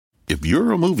If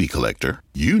you're a movie collector,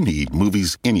 you need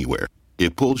Movies Anywhere.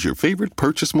 It pulls your favorite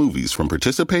purchase movies from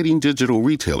participating digital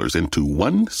retailers into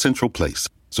one central place,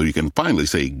 so you can finally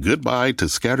say goodbye to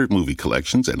scattered movie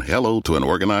collections and hello to an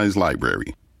organized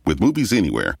library. With Movies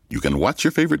Anywhere, you can watch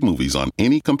your favorite movies on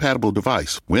any compatible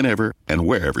device, whenever and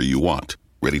wherever you want.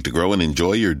 Ready to grow and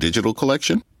enjoy your digital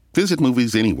collection? Visit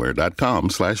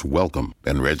moviesanywhere.com/welcome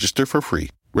and register for free.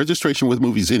 Registration with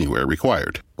Movies Anywhere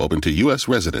required. Open to U.S.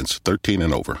 residents 13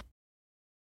 and over.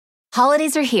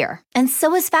 Holidays are here, and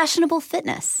so is fashionable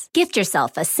fitness. Gift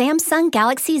yourself a Samsung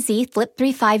Galaxy Z Flip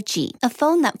 3 5G, a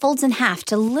phone that folds in half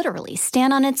to literally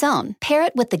stand on its own. Pair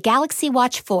it with the Galaxy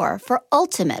Watch 4 for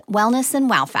ultimate wellness and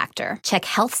wow factor. Check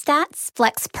health stats,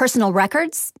 flex personal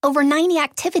records. Over 90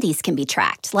 activities can be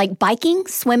tracked, like biking,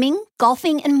 swimming,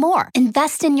 golfing, and more.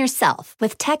 Invest in yourself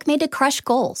with tech made to crush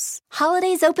goals.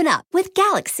 Holidays open up with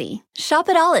Galaxy. Shop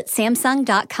it all at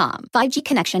Samsung.com. 5G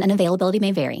connection and availability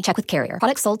may vary. Check with carrier.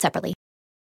 Products sold separately.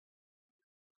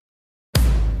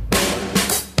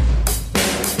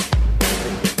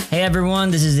 Hey everyone,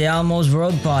 this is the Almost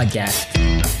World Podcast.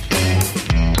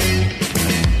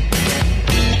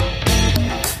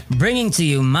 Bringing to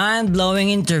you mind-blowing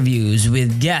interviews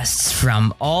with guests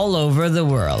from all over the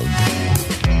world.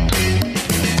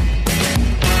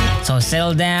 So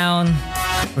settle down,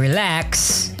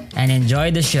 relax, and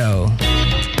enjoy the show.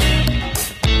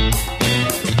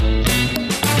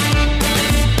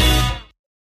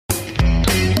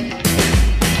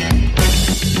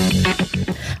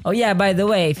 Oh yeah, by the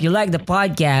way, if you like the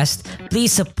podcast,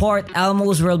 please support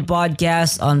Elmo's World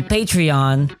Podcast on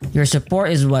Patreon. Your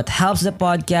support is what helps the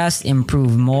podcast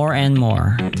improve more and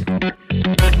more.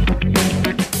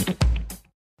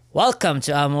 Welcome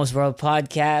to Elmo's World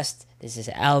Podcast. This is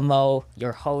Elmo,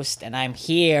 your host, and I'm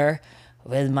here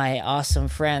with my awesome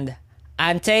friend,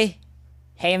 Ante.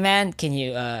 Hey man, can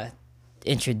you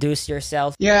introduce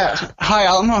yourself? Yeah, hi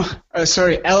Elmo.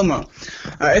 Elmo.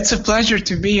 It's a pleasure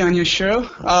to be on your show.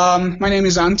 My name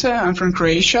is Ante. I'm from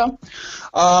Croatia.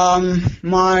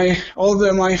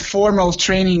 Although my formal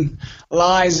training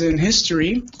lies in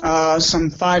history,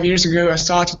 some 5 years ago I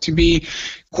started to be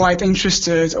quite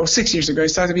interested, or 6 years ago I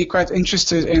started to be quite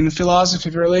interested in philosophy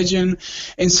of religion,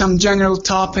 in some general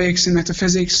topics in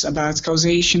metaphysics about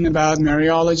causation, about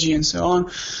Mariology, and so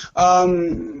on.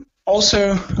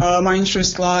 Also, my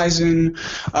interest lies in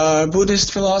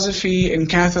Buddhist philosophy, in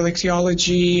Catholic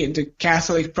theology, the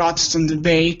Catholic-Protestant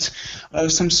debate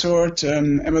of some sort,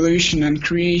 evolution and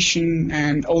creation,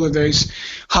 and all of those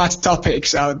hot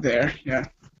topics out there,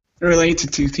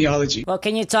 related to theology. Well,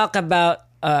 can you talk about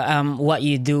what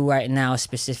you do right now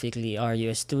specifically? Are you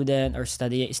a student or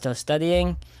still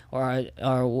studying, or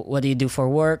what do you do for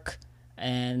work?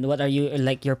 And what are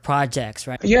your projects,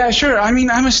 right? Yeah, sure. I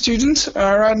mean, I'm a student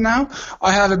right now.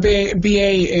 I have a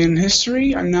BA in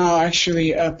history. I'm now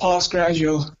actually a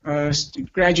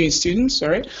graduate student.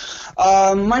 Sorry.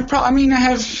 I'm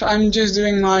just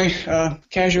doing my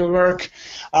casual work.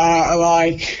 I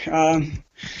like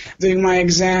doing my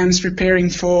exams, preparing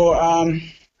for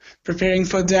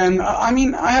them.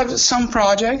 I have some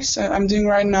projects I'm doing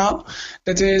right now.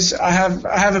 That is, I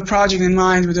have a project in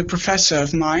mind with a professor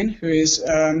of mine who is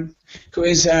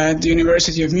at the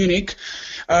University of Munich.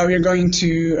 We are going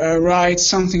to write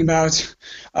something about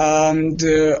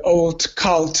the old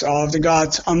cult of the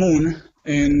god Amun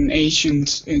in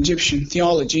ancient Egyptian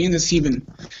theology, in the Theban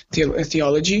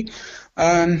theology.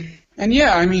 I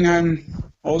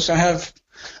have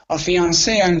a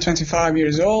fiancée. I'm 25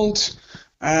 years old.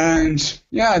 And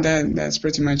yeah, that's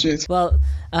pretty much it. Well,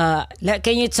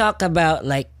 can you talk about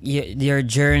your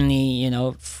journey?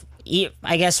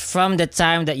 I guess from the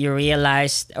time that you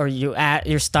realized or you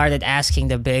started asking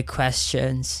the big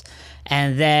questions,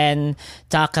 and then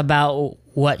talk about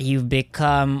what you've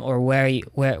become or where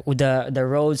the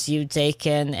roads you've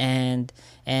taken, and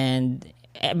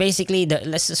basically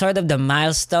the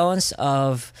milestones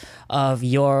of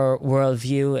your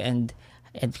worldview and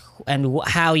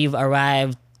how you've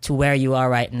arrived to where you are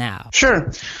right now.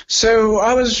 Sure. So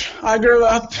I grew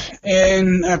up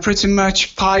in a pretty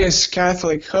much pious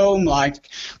Catholic home. Like,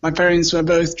 my parents were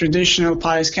both traditional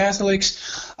pious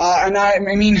Catholics. And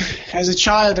as a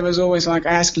child, I was always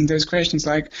asking those questions,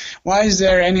 why is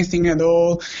there anything at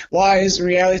all? Why is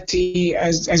reality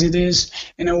as it is,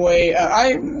 in a way?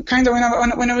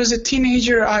 When I was a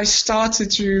teenager, I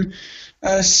started to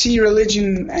see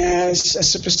religion as a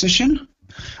superstition.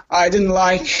 I didn't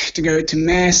like to go to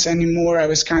mass anymore. I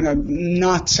was kind of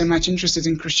not so much interested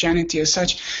in Christianity as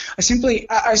such.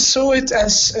 I saw it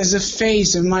as a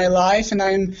phase of my life, and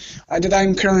I'm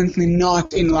currently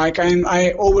not in. Like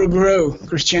I overgrow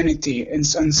Christianity in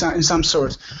some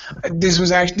sort. This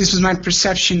was my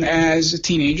perception as a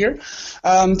teenager.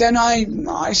 Then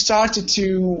I started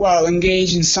to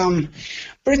engage in some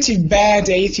pretty bad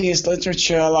atheist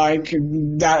literature like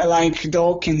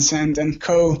Dawkins and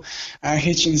co.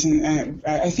 Hitchens, and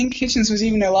I think Hitchens was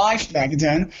even alive back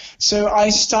then. So I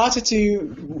started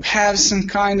to have some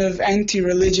kind of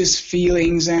anti-religious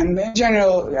feelings and in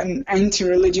general an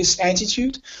anti-religious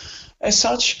attitude as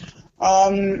such.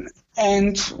 And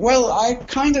I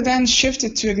kind of then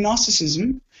shifted to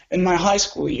agnosticism in my high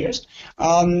school years.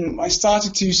 I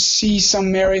started to see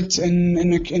some merit in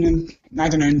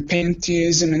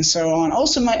pantheism and so on.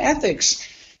 Also, my ethics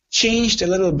changed a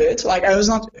little bit. Like I was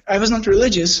not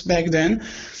religious back then,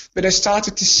 but I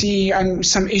started to see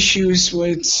some issues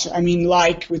with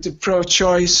the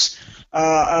pro-choice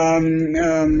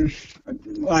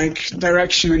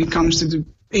direction when it comes to the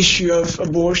issue of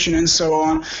abortion and so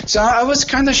on. So I was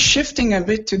kind of shifting a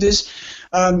bit to this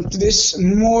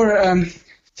more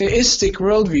theistic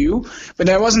worldview, but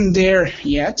I wasn't there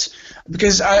yet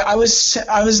because I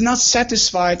was not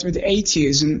satisfied with the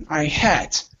atheism I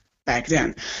had back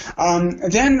then.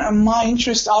 Then my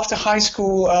interest after high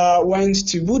school went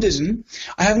to Buddhism.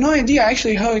 I have no idea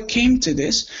actually how it came to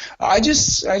this. I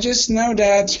just know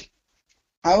that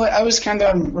I was kind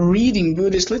of reading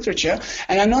Buddhist literature,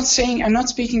 and I'm not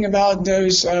speaking about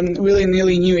those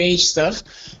willy-nilly New Age stuff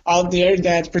out there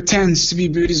that pretends to be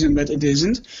Buddhism but it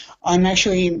isn't. I'm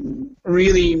actually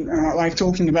really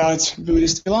talking about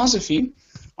Buddhist philosophy.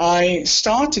 I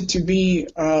started to be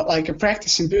a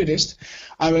practicing Buddhist.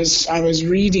 I was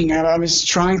reading. I was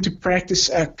trying to practice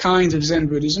a kind of Zen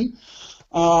Buddhism,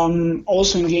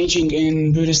 also engaging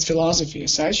in Buddhist philosophy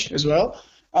as such as well.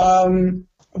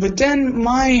 But then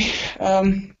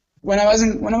when I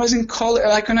was in college,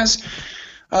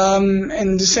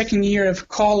 in the second year of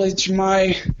college,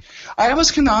 I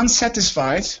was kind of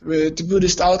unsatisfied with the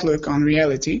Buddhist outlook on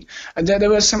reality. There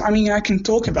was some. I can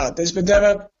talk about this, but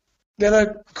there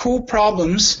were core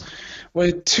problems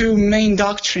with two main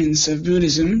doctrines of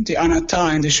Buddhism, the Anatta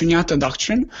and the Shunyata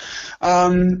doctrine.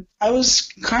 I was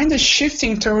kind of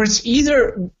shifting towards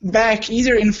either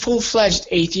in full-fledged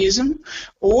atheism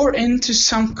or into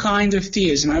some kind of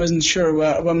theism. I wasn't sure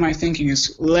what my thinking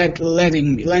is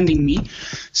lending me.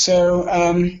 So,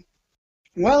 I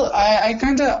was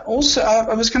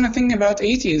kind of thinking about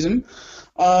atheism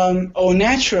or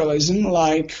naturalism,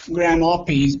 like Graham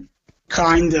Oppy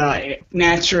kind of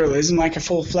naturalism, like a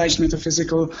full-fledged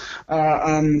metaphysical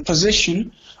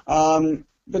position.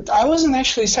 But I wasn't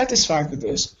actually satisfied with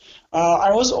this.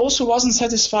 I wasn't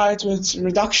satisfied with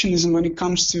reductionism when it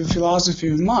comes to philosophy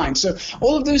of mind. So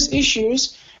all of those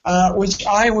issues, which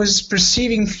I was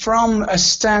perceiving from a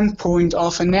standpoint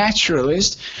of a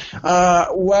naturalist,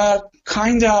 were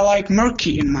kind of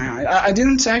murky in my eye.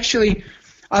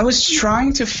 I was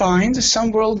trying to find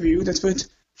some worldview that would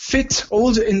fit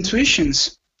all the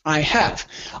intuitions I have.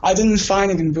 I didn't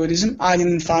find it in Buddhism. I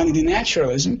didn't find it in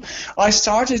naturalism. I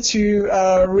started to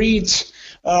read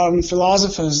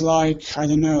philosophers like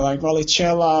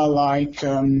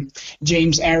Vallicella,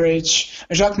 James Erich,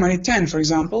 Jacques Maritain, for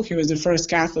example. He was the first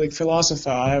Catholic philosopher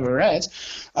I ever read.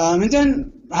 And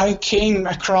then I came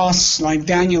across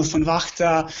Daniel von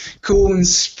Wachter,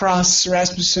 Kuhns, Prass,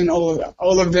 Rasmussen,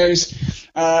 all of those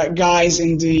guys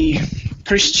in the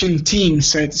Christian team,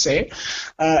 so to say,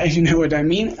 if you know what I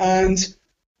mean. And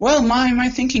my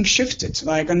thinking shifted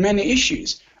on many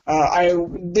issues. I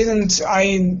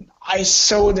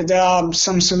saw that there are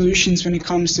some solutions when it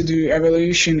comes to the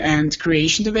evolution and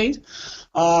creation debate.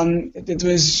 It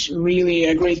was really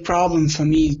a great problem for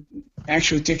me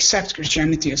actually to accept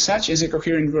Christianity as such, as a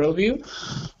coherent worldview.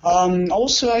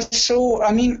 Also,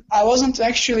 I wasn't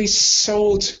actually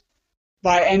sold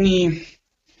by any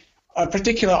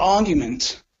particular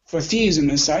argument for theism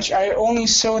as such. I only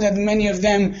saw that many of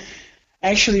them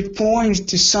actually point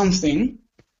to something,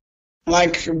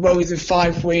 like both the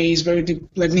five ways, both the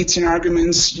Leibnizian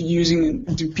arguments using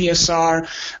the PSR,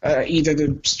 either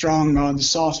the strong or the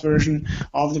soft version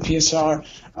of the PSR,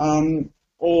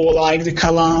 or like the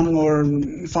Kalam or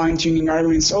fine-tuning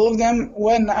arguments. All of them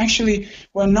were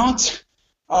not.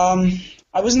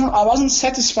 I wasn't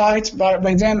satisfied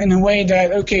by them in a way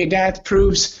that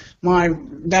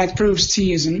that proves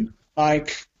theism.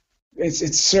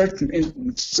 It's certain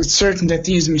that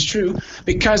theism is true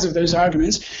because of those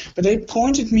arguments. But they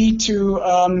pointed me to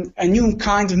a new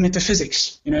kind of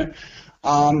metaphysics. A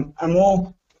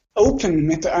more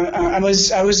open. I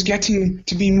was getting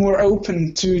to be more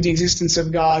open to the existence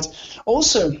of God.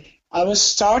 Also, I was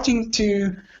starting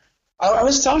to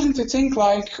think,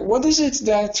 like, what is it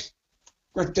that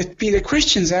the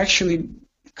Christians actually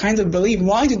kind of believe?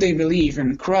 Why do they believe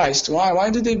in Christ? Why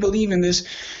do they believe in this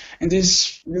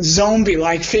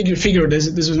zombie-like figure?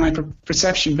 This was my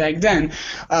perception back then,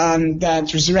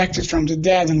 that resurrected from the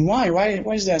dead. And why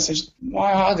is that such?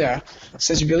 Why are there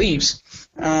such beliefs?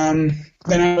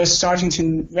 Then I was starting to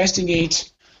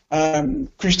investigate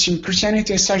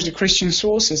Christianity as such, the Christian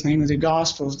sources, namely the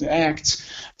Gospels, the Acts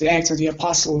of the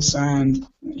Apostles, and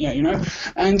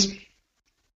And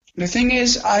the thing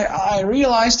is, I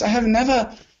realized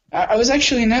I was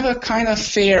actually never kind of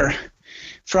fair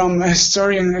from a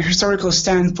historical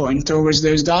standpoint towards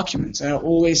those documents. I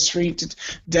always treated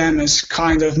them as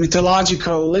kind of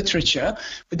mythological literature,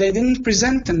 but they didn't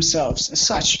present themselves as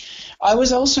such. I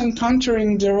was also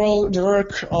encountering the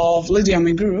work of Lydia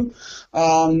McGrew.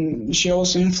 She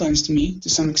also influenced me to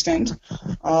some extent.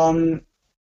 I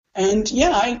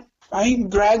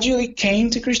gradually came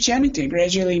to Christianity. I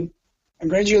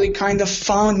gradually kind of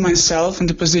found myself in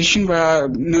the position where I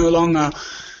no longer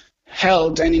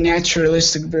held any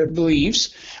naturalistic beliefs.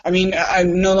 I mean, I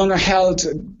no longer held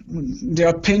the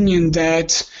opinion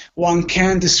that one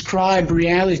can describe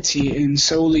reality in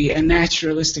solely a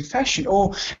naturalistic fashion,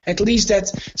 or at least that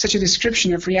such a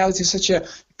description of reality, such a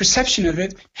perception of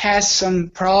it, has some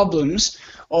problems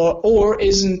or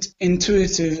isn't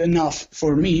intuitive enough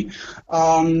for me.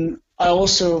 I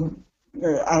also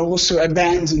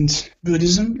abandoned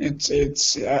Buddhism.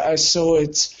 I saw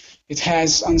it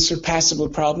has unsurpassable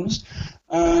problems.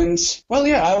 And,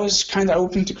 I was kind of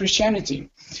open to Christianity.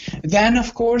 Then,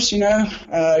 of course,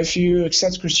 if you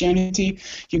accept Christianity,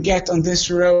 you get on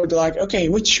this road like, okay,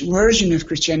 which version of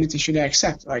Christianity should I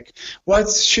accept? Like, what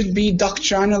should be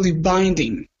doctrinally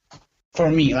binding for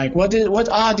me? Like, what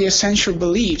are the essential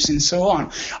beliefs and so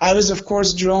on? I was, of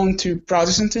course, drawn to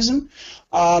Protestantism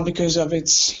because of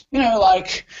its,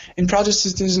 like in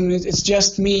Protestantism, it's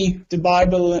just me, the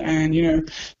Bible, and,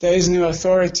 there is no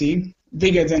authority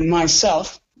bigger than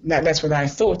myself. That's what I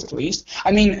thought, at least.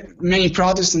 I mean, many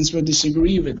Protestants would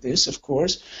disagree with this, of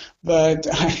course, but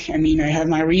I have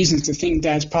my reasons to think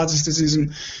that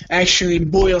Protestantism actually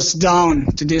boils down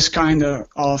to this kind of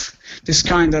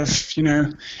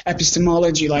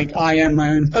epistemology, like I am my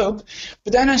own pope.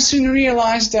 But then I soon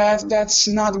realized that that's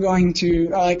not going to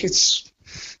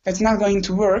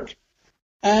work.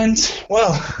 And,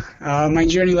 my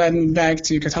journey led me back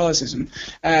to Catholicism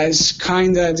as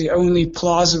kind of the only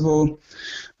plausible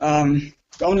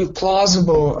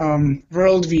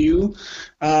worldview,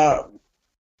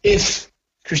 if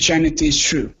Christianity is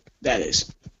true, that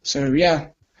is. So,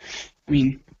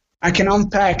 I can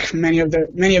unpack many of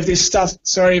this stuff.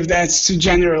 Sorry if that's too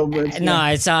general, but no,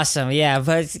 it's awesome. Yeah,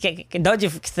 but don't you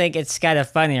think it's kind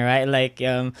of funny, right? Like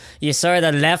you sort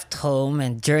of left home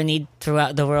and journeyed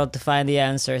throughout the world to find the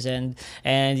answers, and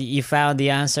you found the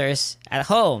answers at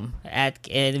home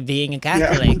in being a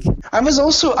Catholic. Yeah. I was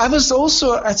also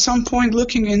at some point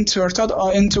looking into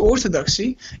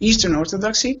Orthodoxy, Eastern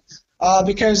Orthodoxy.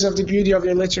 Because of the beauty of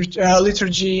your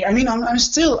liturgy.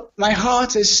 My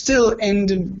heart is still in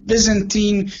the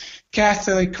Byzantine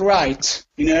Catholic rite,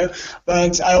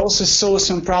 but I also saw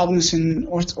some problems in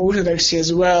Orthodoxy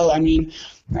as well.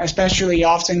 Especially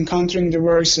after encountering the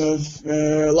works of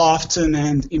Lofton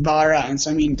and Ibarra, and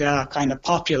so they are kind of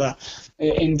popular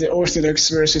in the Orthodox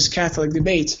versus Catholic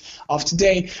debate of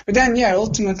today. But then,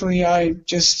 ultimately, I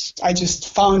just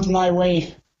found my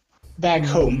way back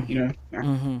home, Yeah.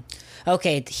 Mm-hmm.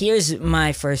 Okay, here's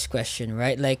my first question,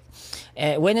 right? Like,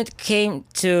 when it came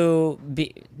to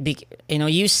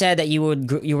you said that you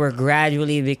were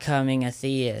gradually becoming a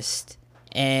theist,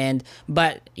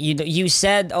 but you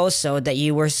said also that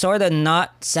you were sort of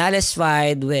not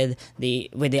satisfied with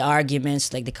the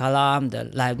arguments like the Kalam, the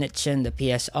Leibnizian, the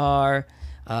PSR,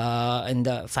 and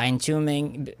the fine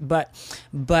tuning. But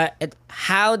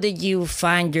how did you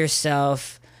find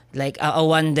yourself like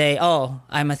one day? Oh,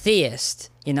 I'm a theist.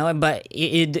 But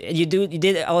you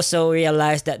did also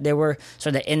realize that there were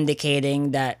sort of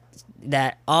indicating that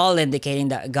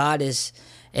God is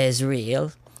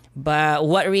real. But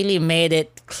what really made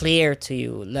it clear to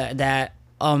you that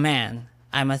oh man,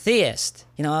 I'm a theist?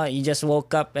 You just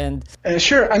woke up and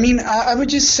sure. I would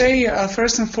just say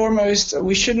first and foremost,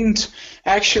 we shouldn't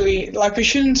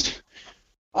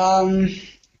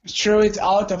throw it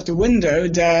out of the window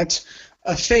that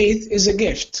a faith is a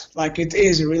gift, like it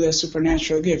is really a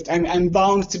supernatural gift. I'm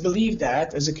bound to believe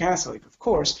that as a Catholic, of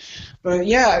course. But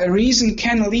the reason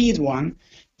can lead one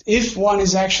if one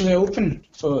is actually open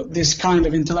for this kind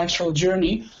of intellectual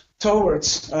journey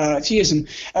towards theism.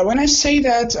 When I say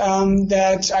that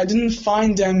that I didn't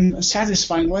find them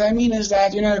satisfying, what I mean is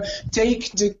that,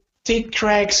 take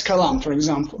Craig's Kalam, for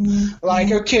example.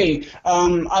 Like, okay,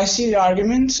 I see the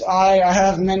argument. I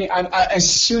have many. As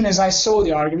soon as I saw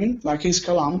the argument, like his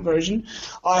Kalam version,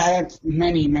 I had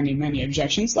many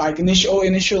objections. Like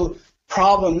initial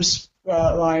problems,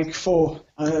 like for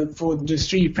the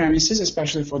three premises,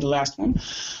 especially for the last one.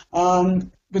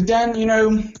 But then,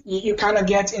 you kind of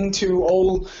get into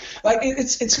all, like,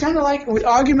 it's kind of like with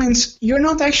arguments, you're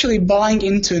not actually buying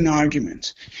into an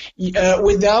argument.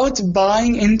 Without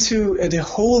buying into the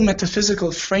whole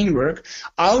metaphysical framework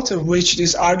out of which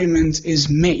this argument is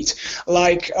made.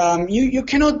 Like, you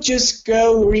cannot just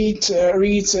go read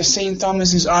St.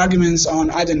 Thomas's arguments on,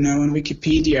 I don't know, on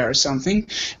Wikipedia or something,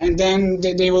 and then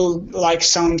they will, like,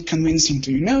 sound convincing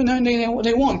to you. No,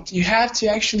 they won't. You have to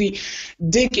actually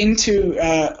dig into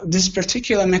this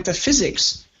particular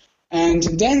metaphysics, and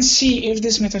then see if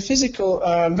this metaphysical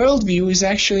worldview is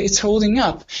actually it's holding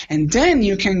up, and then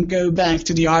you can go back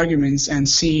to the arguments and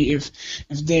see if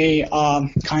they are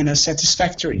kind of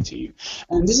satisfactory to you.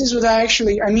 And this is what I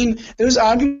mean, those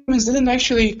arguments didn't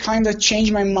actually kind of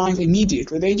change my mind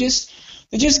immediately. They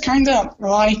just kind of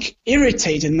like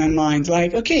irritated my mind.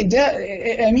 Like, okay,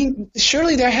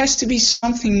 surely there has to be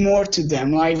something more to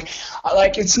them. Like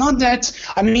it's not that.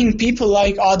 I mean, people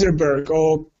like Aderberg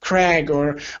or Craig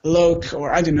or Locke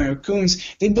or I don't know,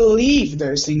 Kuhns, they believe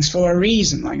those things for a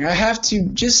reason. Like, I have to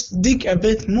just dig a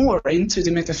bit more into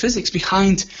the metaphysics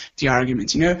behind the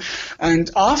argument,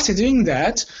 And after doing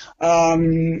that,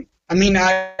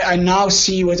 I now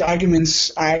see what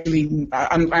arguments I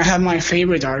have my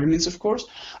favorite arguments, of course,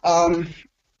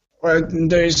 or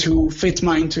those who fit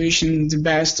my intuition the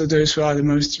best, or those who are the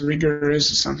most rigorous,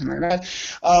 or something like that.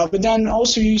 But then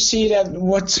also you see that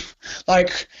what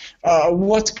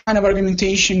kind of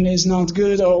argumentation is not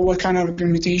good, or what kind of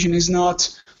argumentation is not,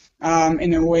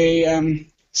 in a way,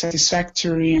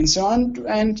 satisfactory, and so on.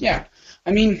 And yeah,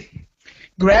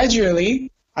 gradually,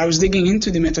 I was digging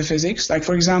into the metaphysics. Like,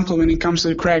 for example, when it comes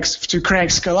to Craig's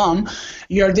Kalam,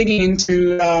 you are digging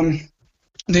into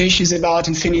the issues about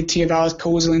infinity, about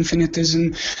causal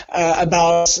infinitism,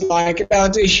 about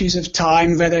the issues of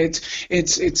time, whether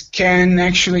it can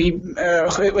actually,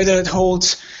 whether it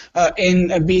holds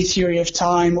in a B theory of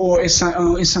time, or is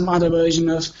some other version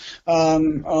of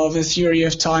a theory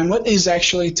of time. What is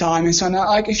actually time, and so on.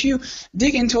 Like, if you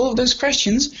dig into all of those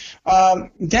questions,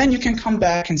 then you can come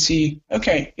back and see,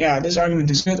 okay, yeah, this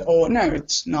argument is good, or no,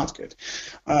 it's not good.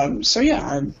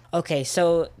 Okay,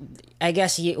 so I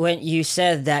guess when you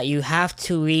said that you have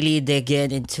to really dig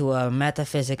into a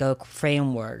metaphysical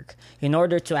framework in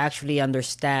order to actually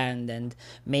understand and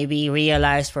maybe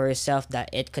realize for yourself that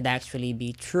it could actually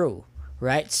be true,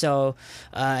 right? So,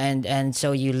 and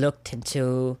so you looked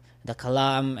into the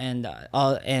Kalam and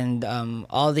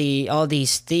all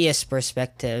these theist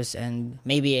perspectives and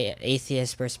maybe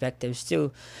atheist perspectives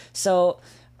too. So,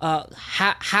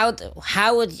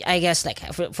 how would, I guess, like,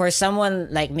 for someone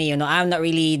like me, I'm not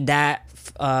really that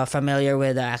familiar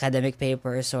with the academic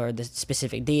papers or the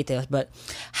specific details, but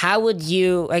how would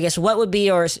you, I guess, what would be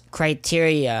your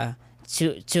criteria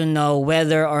to know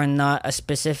whether or not a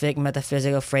specific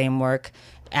metaphysical framework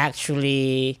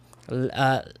actually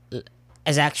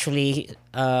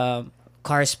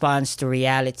corresponds to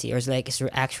reality, or is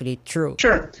actually true?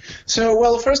 Sure. So,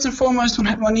 well, first and foremost,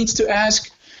 one needs to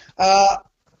ask,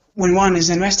 when one is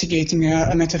investigating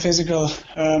a metaphysical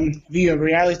view of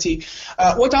reality,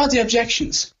 what are the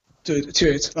objections to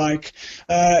it? Like,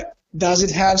 does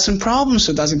it have some problems,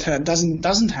 or doesn't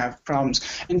have problems?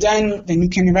 And then you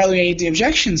can evaluate the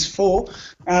objections for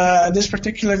this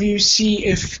particular view, see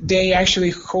if they actually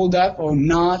hold up or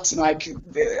not. Like,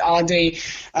 are they?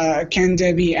 Can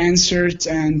they be answered?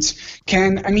 And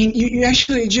you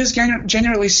actually just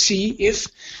generally see if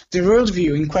the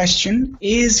worldview in question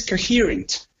is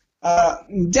coherent.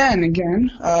 Then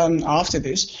again, after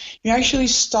this, you actually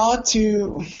start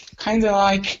to kind of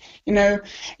like, you're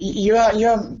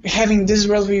having this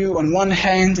worldview on one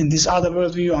hand and this other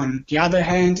worldview on the other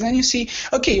hand, and then you see,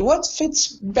 okay, what fits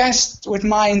best with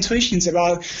my intuitions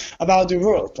about the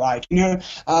world? Like,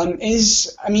 if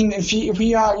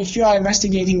you are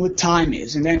investigating what time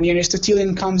is, and then the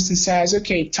Aristotelian comes and says,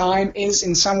 okay, time is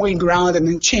in some way grounded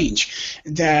in change.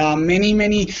 There are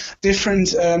many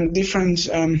different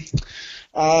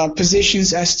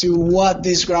positions as to what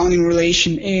this grounding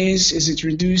relation is. Is it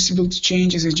reducible to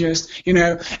change? Is it just,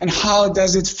 and how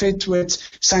does it fit with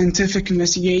scientific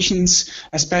investigations,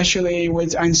 especially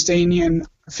with Einsteinian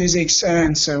physics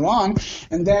and so on?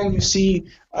 And then you see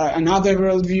another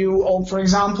worldview, or, for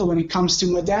example, when it comes to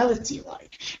modality,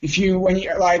 like, if you when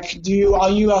you like are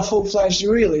you a full-fledged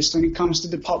realist when it comes to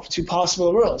the to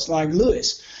possible worlds like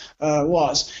Lewis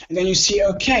was? And then you see,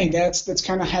 okay, that's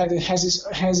kind of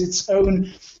has its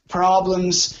own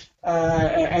problems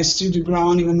as to the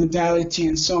grounding of modality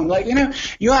and so on. Like,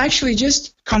 you're actually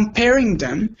just comparing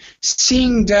them,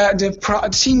 seeing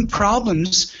seeing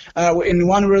problems in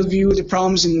one worldview, the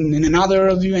problems in another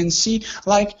worldview, and see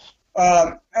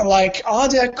are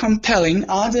they compelling,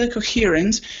 are they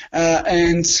coherent,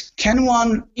 and can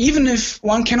one, even if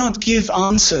one cannot give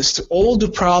answers to all the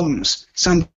problems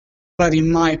somebody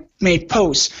may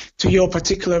pose to your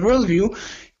particular worldview,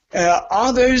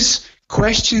 are those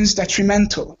questions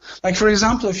detrimental? Like, for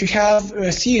example, if you have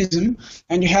theism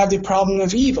and you have the problem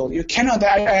of evil, you cannot,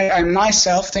 I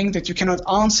myself think that you cannot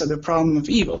answer the problem of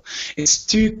evil. It's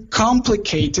too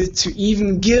complicated to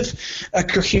even give a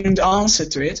coherent answer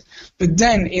to it. But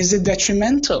then, is it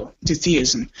detrimental to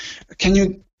theism? Can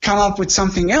you come up with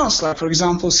something else, like, for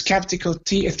example, skeptical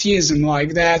theism,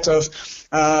 like that of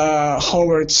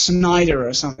Howard Snyder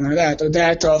or something like that, or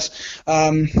that of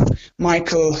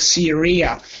Michael C.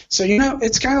 Rea. So,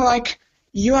 it's kind of like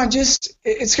you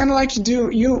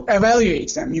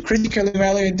evaluate them, you critically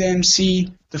evaluate them,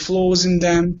 see the flaws in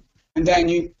them, and then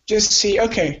you just see,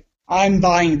 okay, I'm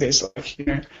buying this,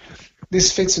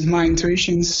 this fits with my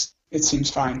intuitions, it seems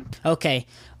fine. Okay.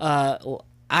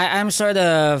 I'm sort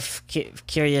of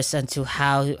curious into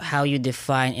how you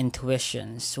define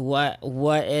intuitions.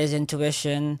 What is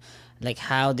intuition? Like,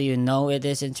 how do you know it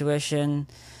is intuition?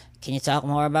 Can you talk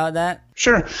more about that?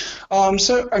 Sure.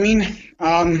 So,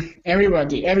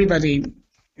 everybody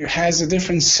has a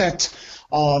different set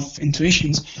of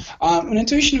intuitions. An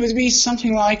intuition would be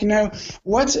something like,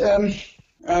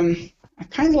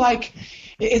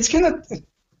 it's kind of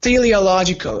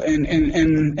teleological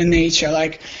in nature.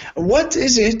 Like, what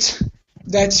is it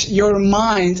that your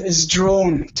mind is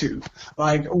drawn to?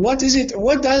 Like, what is it?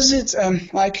 What does it?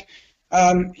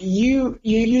 You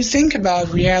think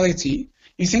about reality.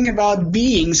 You think about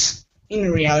beings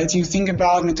in reality. You think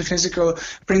about metaphysical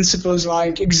principles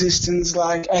like existence,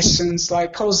 like essence,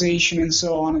 like causation, and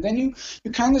so on. And then you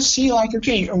kind of see, like,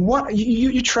 okay, what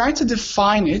you try to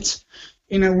define it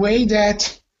in a way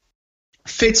that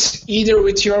fits either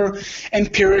with your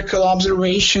empirical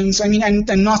observations. I'm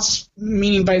not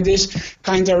meaning by this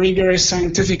kind of rigorous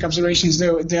scientific observations,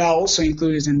 though they are also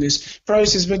included in this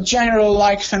process, but general,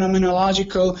 like,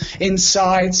 phenomenological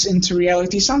insights into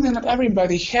reality, something that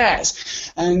everybody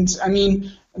has. And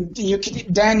you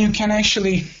can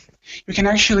actually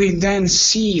then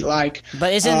see, like...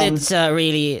 But isn't it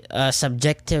really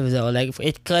subjective, though? Like,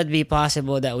 it could be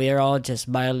possible that we are all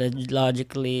just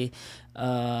biologically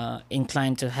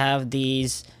inclined to have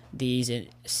these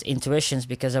intuitions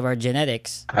because of our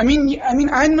genetics. I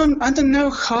don't know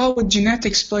how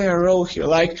genetics play a role here.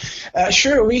 Like,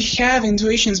 sure, we have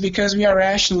intuitions because we are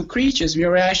rational creatures. We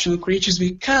are rational creatures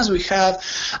because we have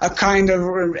a kind of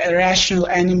rational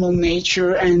animal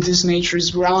nature, and this nature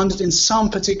is grounded in some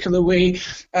particular way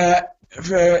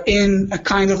in a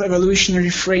kind of evolutionary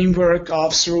framework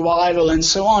of survival and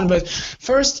so on. But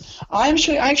first, I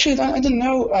don't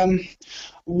know.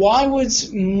 Why would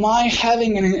my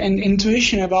having an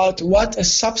intuition about what a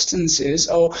substance is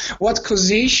or what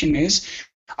causation is,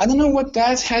 I don't know what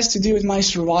that has to do with my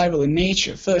survival in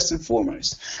nature, first and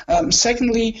foremost.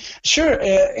 Secondly, sure,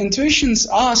 intuitions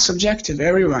are subjective.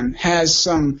 Everyone has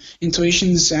some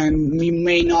intuitions, and we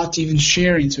may not even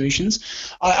share intuitions.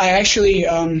 I actually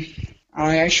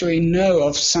know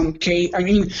of some case.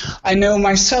 I know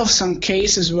myself some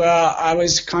cases where I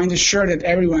was kind of sure that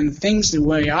everyone thinks the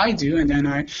way I do, and then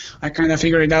I kind of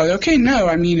figured out, okay, no,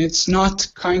 it's not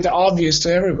kind of obvious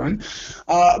to everyone.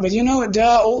 But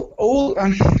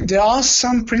there are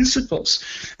some principles.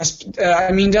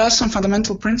 There are some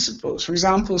fundamental principles. For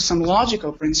example, some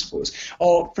logical principles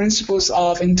or principles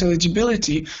of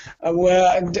intelligibility,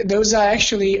 where those are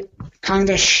actually kind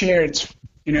of shared,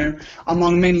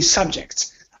 among many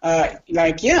subjects.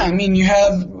 You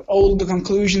have all the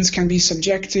conclusions can be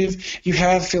subjective. You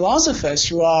have philosophers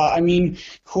who are, I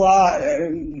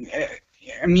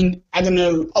don't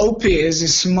know, OP is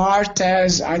as smart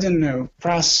as, I don't know,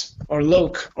 Pras or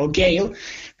Locke or Gale,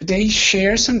 but they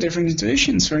share some different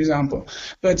intuitions, for example.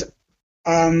 But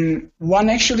one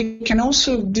actually can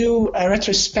also do a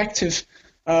retrospective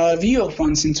view of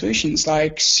one's intuitions,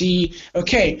 like see,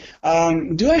 okay,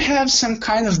 do I have some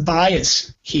kind of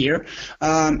bias here?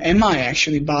 Am I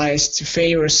actually biased to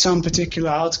favor some particular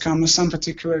outcome or some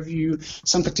particular view,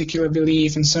 some particular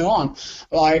belief, and so on?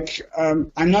 Like,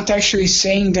 I'm not actually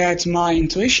saying that my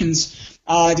intuitions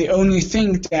are the only thing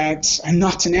that are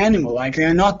not an animal. Like they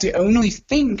are not the only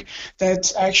thing that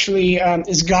actually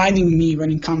is guiding me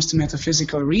when it comes to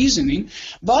metaphysical reasoning,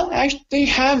 but actually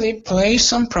they play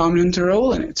some prominent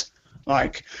role in it.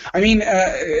 Like, I mean,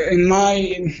 in my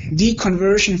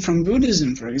deconversion from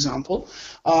Buddhism, for example,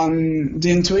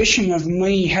 the intuition of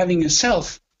me having a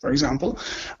self, for example,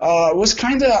 was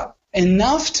kind of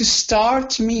enough to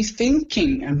start me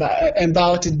thinking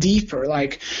about it deeper.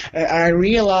 Like, I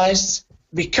realized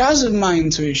because of my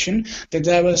intuition that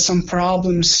there were some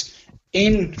problems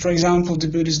in, for example, the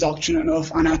Buddhist doctrine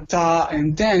of anatta,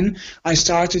 and then I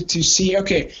started to see,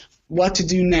 okay, what to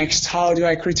do next, how do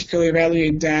I critically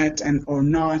evaluate that and or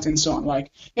not, and so on.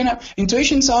 Like,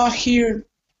 intuitions are here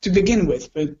to begin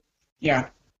with, but yeah,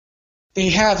 they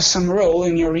have some role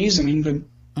in your reasoning, but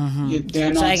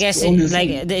they're not. So I guess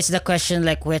it's the question,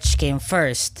 like, which came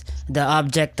first, the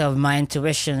object of my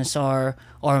intuitions or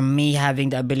me having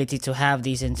the ability to have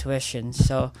these intuitions.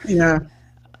 So yeah.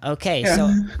 Okay, Yeah.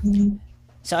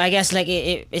 so I guess like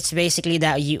it's basically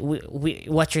that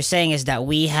what you're saying is that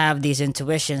we have these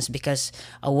intuitions because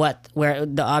where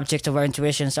the object of our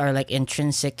intuitions are like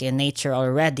intrinsic in nature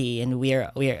already, and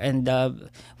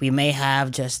we may have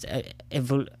just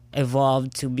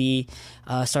evolved to be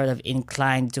sort of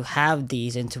inclined to have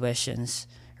these intuitions,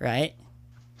 right?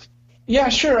 Yeah,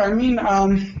 sure. I mean,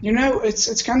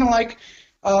 it's kind of like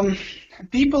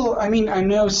people. I mean, I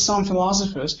know some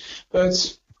philosophers,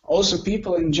 but also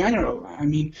people in general, I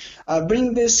mean,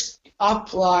 bring this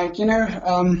up like,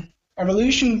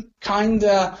 evolution kind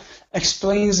of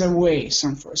explains away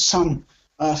some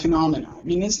phenomena. I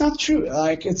mean, it's not true.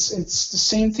 Like, it's the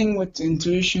same thing with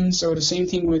intuitions, or the same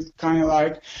thing with kind of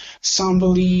like some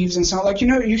beliefs and so on. Like,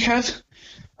 you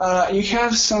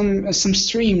have some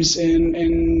streams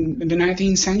in the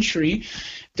 19th century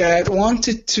that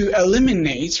wanted to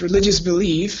eliminate religious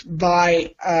belief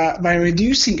by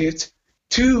reducing it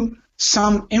to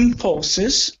some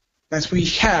impulses that we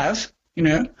have,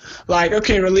 like,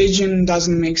 okay, religion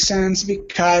doesn't make sense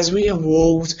because we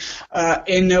evolved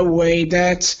in a way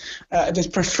that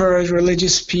preferred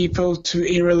religious people to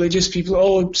irreligious people,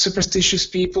 or superstitious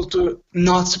people to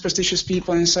not superstitious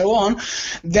people, and so on.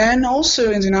 Then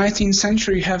also in the 19th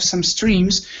century, you have some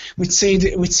streams which say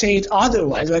it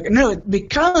otherwise. Like, no,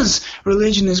 because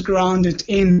religion is grounded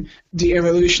in the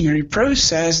evolutionary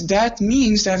process, that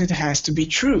means that it has to be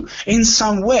true in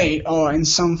some way or in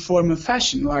some form of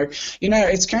fashion. Like,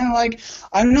 it's kind of like,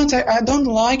 I don't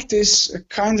like this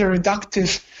kind of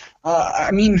reductive.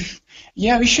 I mean,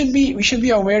 yeah, we should be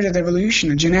aware that evolution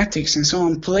and genetics and so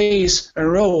on plays a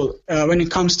role when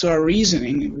it comes to our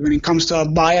reasoning, when it comes to our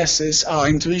biases, our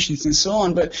intuitions, and so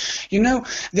on. But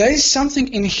there is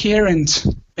something inherent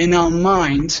in our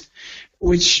mind,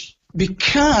 which,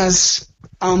 because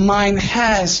our mind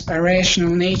has a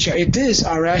rational nature, it is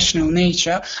our rational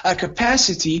nature, a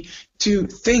capacity to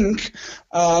think,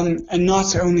 and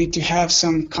not only to have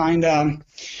some kind of,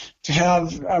 to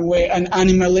have an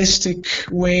animalistic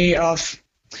way of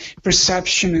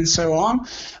perception and so on,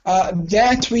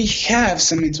 that we have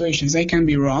some intuitions. They can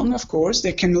be wrong, of course.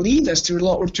 They can lead us to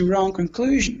wrong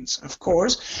conclusions, of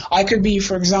course. I could be,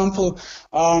 for example,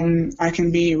 I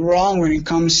can be wrong when it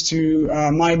comes to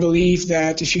my belief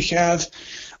that if you have,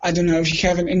 I don't know, if you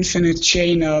have an infinite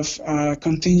chain of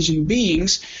contingent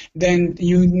beings, then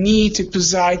you need to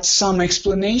posit some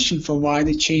explanation for why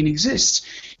the chain exists.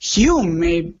 Hume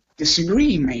may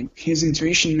disagree. His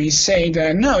intuition may say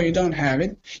that no, you don't have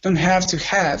it. You don't have to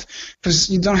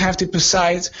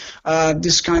posit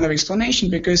this kind of explanation,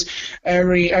 because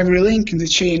every link in the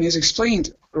chain is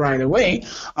explained right away,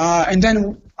 and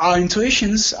then our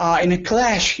intuitions are in a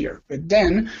clash here. But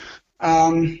then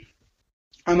I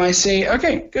might say,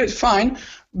 okay, good, fine,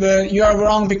 but you are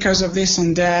wrong because of this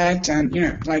and that, and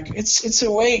like it's a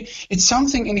way, it's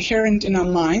something inherent in our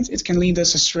mind. It can lead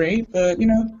us astray, but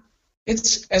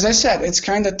it's, as I said, it's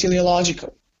kind of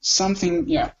teleological, something,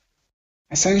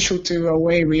 essential to the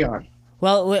way we are.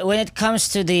 Well, when it comes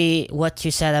to what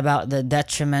you said about the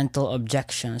detrimental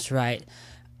objections, right?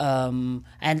 And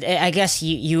I guess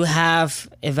you have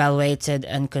evaluated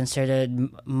and considered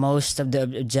most of the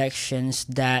objections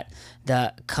that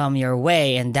come your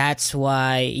way, and that's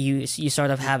why you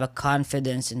sort of have a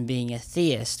confidence in being a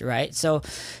theist, right? So,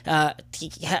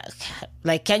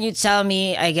 like, can you tell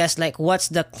me, I guess, like, what's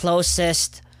the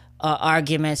closest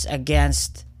arguments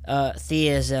against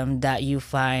theism that you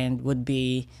find would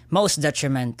be most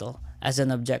detrimental as an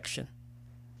objection?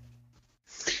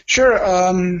 Sure.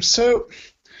 So,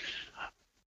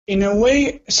 in a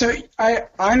way, so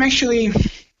I'm actually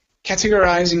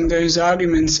categorizing those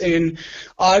arguments in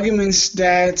arguments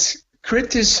that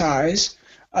criticize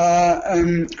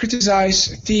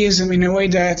criticize theism in a way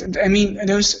that, I mean,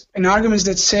 those arguments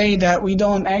that say that we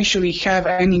don't actually have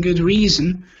any good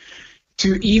reason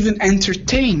to even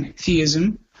entertain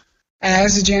theism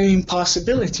as a genuine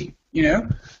possibility, you know,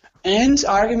 and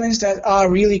arguments that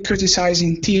are really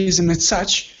criticizing theism as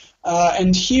such.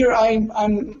 And here I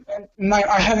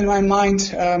have in my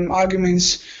mind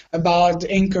arguments about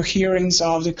the incoherence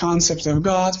of the concept of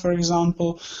God, for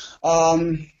example,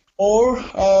 or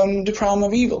the problem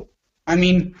of evil. I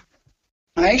mean,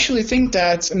 I actually think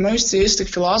that most theistic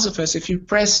philosophers, if you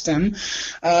press them,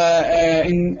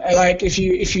 if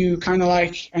you kind of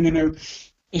like, I don't know,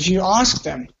 if you ask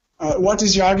them, what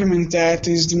is the argument that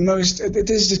is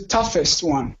the toughest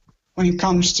one when it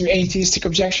comes to atheistic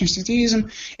objections to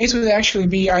theism, it would actually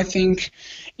be, I think,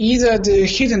 either the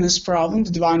hiddenness problem,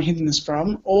 the divine hiddenness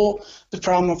problem, or the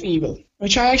problem of evil,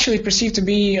 which I actually perceive to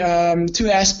be two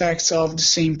aspects of the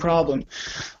same problem.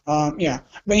 When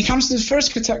it comes to the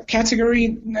first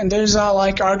category, and those are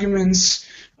like arguments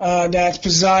that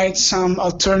posit some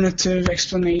alternative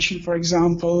explanation, for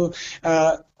example,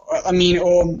 or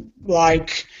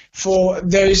like for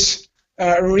those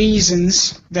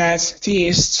reasons that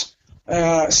theists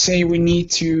say we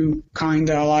need to kind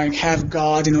of like have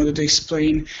God in order to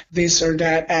explain this or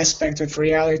that aspect of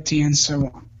reality and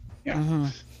so on. Yeah. Mm-hmm.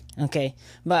 Okay,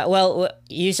 but well,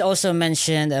 you also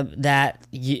mentioned that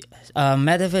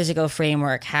metaphysical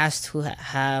framework has to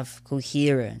have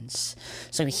coherence.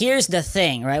 So here's the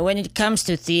thing, right? When it comes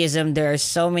to theism, there are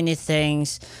so many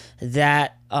things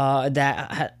that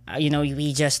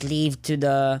we just leave to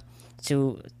the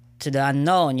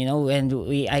unknown, and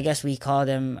I guess we call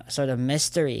them sort of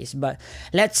mysteries. But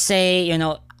let's say,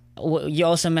 you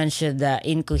also mentioned the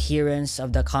incoherence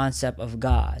of the concept of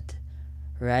God,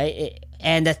 right?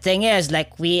 And the thing is,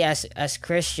 like, we as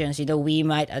Christians, we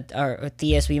might, or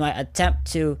theists, we might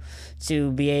attempt to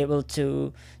be able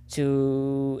to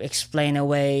explain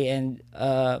away and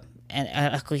a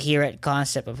coherent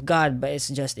concept of God, but it's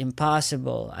just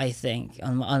impossible, I think,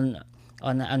 on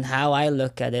how I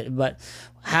look at it. But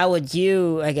how would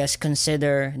you, I guess,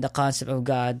 consider the concept of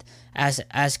God as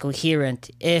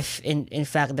coherent if in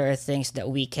fact there are things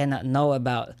that we cannot know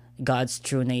about God's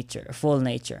true nature, full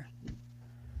nature?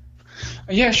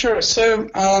 Yeah, sure. So,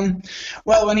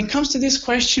 when it comes to this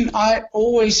question, I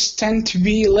always tend to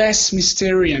be less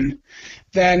Mysterian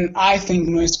than I think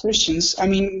most Christians. I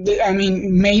mean,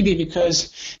 maybe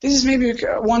because this is maybe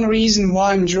one reason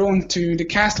why I'm drawn to the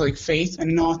Catholic faith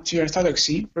and not to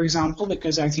Orthodoxy, for example,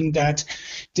 because I think that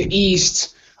the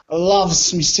East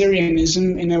loves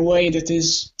Mysterianism in a way that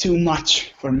is too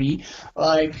much for me.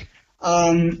 But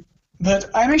I'm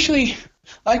actually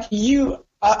like you.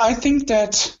 I think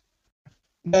that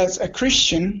a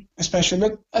Christian, especially,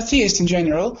 but a theist in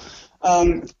general,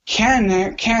 can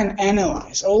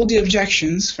analyze all the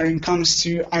objections when it comes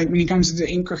to the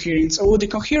incoherence or the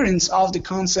coherence of the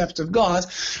concept of God,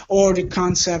 or the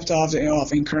concept of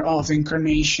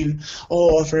incarnation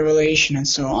or of revelation and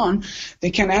so on.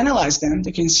 They can analyze them.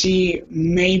 They can see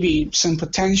maybe some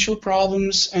potential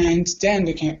problems, and then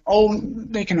they can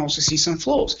also see some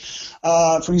flaws.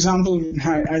 For example,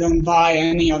 I don't buy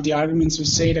any of the arguments which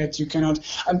say that you cannot.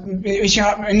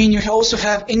 You also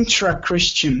have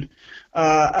intra-Christian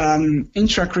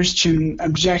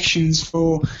objections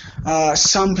for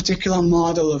some particular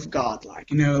model of God, like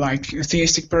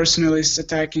theistic personalists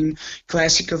attacking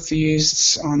classical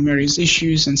theists on various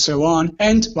issues and so on,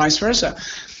 and vice versa.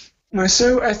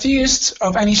 So a theist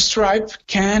of any stripe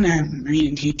can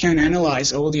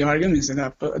analyze all the arguments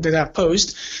that are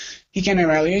posed. He can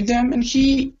evaluate them, and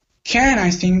he can, I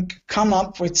think, come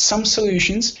up with some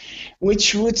solutions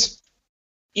which would,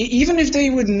 even if they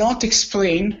would not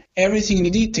explain everything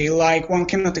in detail, like one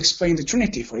cannot explain the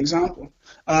Trinity, for example,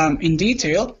 in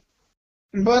detail,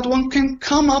 but one can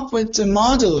come up with a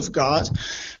model of God,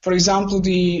 for example,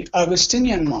 the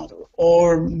Augustinian model,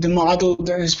 or the model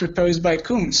that is proposed by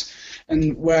Kuhns,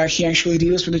 and where he actually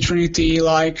deals with the Trinity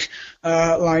like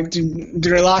the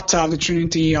relata of the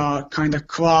Trinity are kind of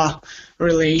qua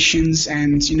relations,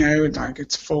 and like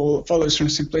it follows from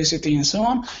simplicity and so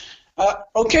on.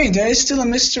 There is still a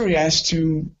mystery as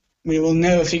to, we will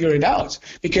never figure it out,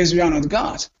 because we are not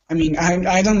God. I mean,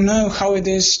 I don't know how it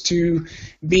is to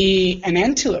be an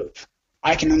antelope.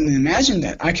 I can only imagine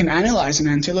that. I can analyze an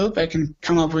antelope. I can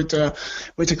come up with a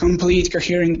complete,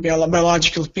 coherent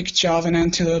biological picture of an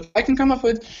antelope. I can come up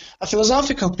with a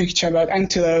philosophical picture about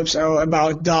antelopes, or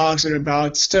about dogs, or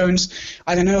about stones.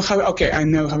 I don't know how. Okay, I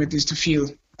know how it is to feel.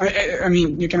 I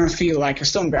mean, you cannot feel like a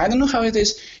stone, but I don't know how it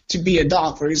is to be a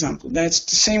dog, for example. That's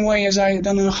the same way as I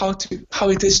don't know how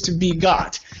it is to be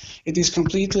God. It is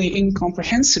completely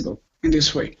incomprehensible in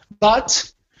this way.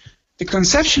 But the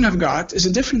conception of God is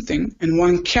a different thing, and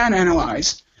one can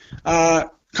analyze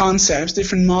concepts,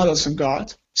 different models of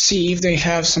God, see if they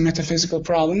have some metaphysical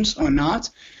problems or not,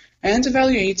 and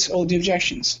evaluate all the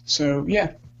objections. So,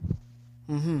 yeah.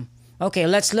 Okay,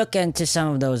 let's look into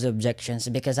some of those objections,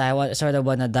 because I want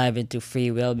to dive into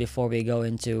free will before we go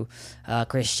into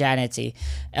Christianity.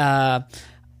 Let's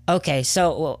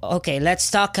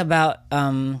talk about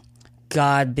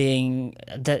God being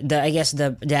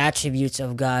the attributes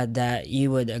of God that you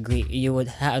would agree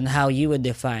and how you would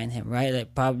define him, right?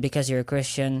 Like, probably because you're a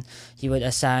Christian, you would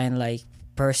assign like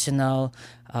personal,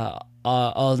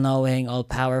 all-knowing,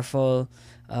 all-powerful,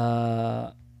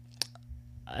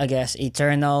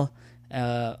 eternal,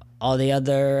 all the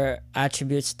other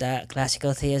attributes that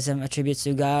classical theism attributes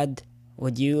to God.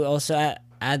 Would you also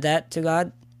add that to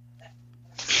God?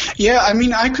 Yeah, I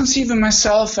mean, I conceive of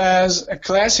myself as a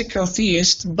classical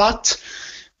theist, but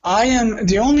I am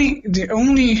the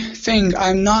only thing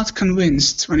I'm not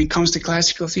convinced when it comes to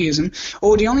classical theism,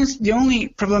 or the only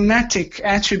problematic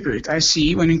attribute I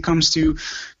see when it comes to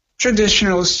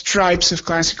traditional stripes of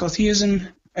classical theism,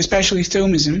 especially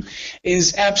Thomism,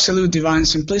 is absolute divine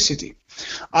simplicity.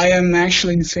 I am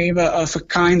actually in favor of a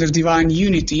kind of divine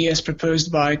unity as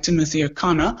proposed by Timothy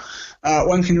O'Connor.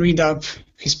 One can read up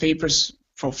his papers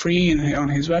for free on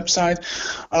his website.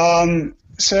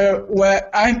 So where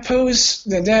I pose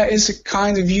that there is a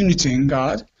kind of unity in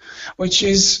God, which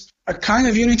is a kind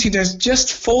of unity that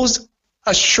just falls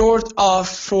short of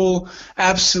full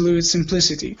absolute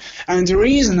simplicity. And the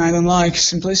reason I don't like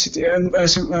simplicity,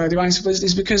 divine simplicity,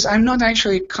 is because I'm not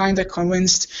actually kind of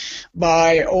convinced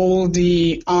by all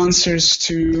the answers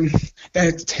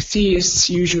that theists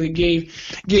usually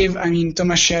give. I mean,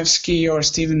 Tomaszewski or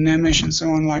Stephen Nemes and so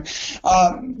on,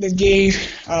 that gave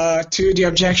to the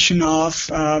objection of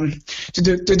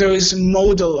to those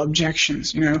modal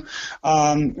objections, when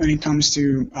it comes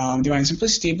to divine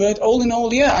simplicity. But all in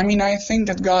all, yeah, I mean, I think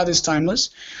that God is timeless.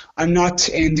 I'm not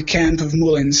in the camp of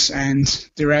Mullins and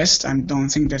the rest. I don't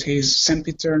think that he's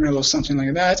sempiternal or something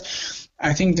like that.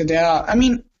 I think that there are,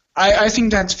 I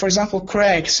think that, for example,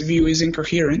 Craig's view is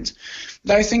incoherent.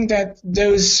 But I think that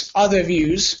those other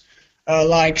views,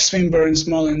 like Swinburne's,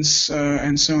 Mullins,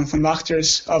 and so on, von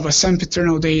Wachter's, of a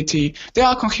sempiternal deity, they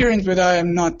are coherent, but I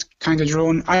am not kind of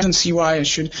drawn. I don't see why I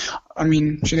should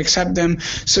accept them.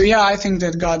 So yeah, I think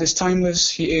that God is timeless.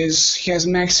 He has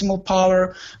maximal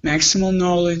power, maximal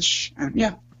knowledge, and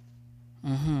yeah.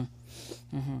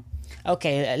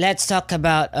 Okay, let's talk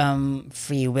about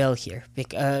free will here,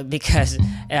 because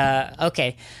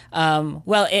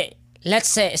let's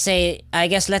say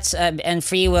and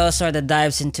free will sort of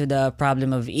dives into the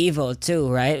problem of evil too,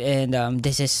 right? And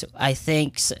this is, I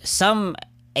think, some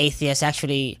atheists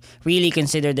actually really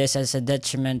consider this as a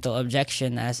detrimental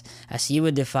objection, as you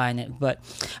would define it. But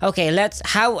okay,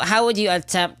 how would you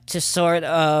attempt to sort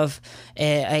of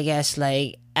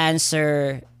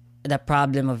answer the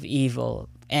problem of evil?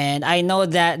 And I know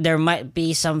that there might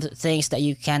be some things that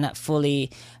you cannot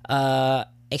fully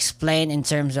explain in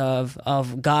terms of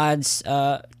God's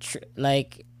plan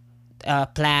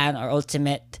or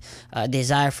ultimate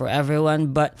desire for everyone.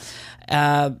 But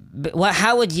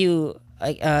how would you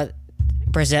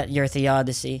present your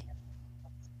theodicy?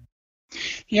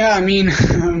 Yeah, I mean,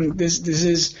 this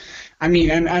is. I'm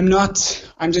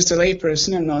just a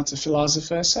layperson. I'm not a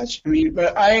philosopher as such.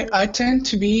 But I tend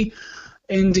to be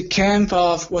in the camp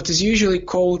of what is usually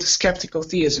called skeptical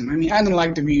theism. I don't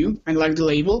like the view, I like the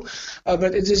label,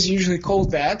 but it is usually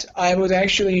called that. I would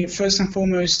actually first and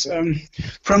foremost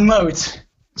promote,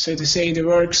 so to say, the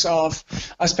works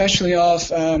especially of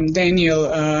Daniel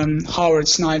Howard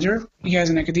Snyder. He has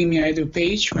an Academia Edu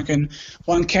page.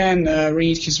 One can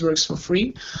read his works for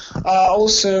free.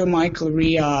 Also Michael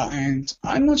Rea, and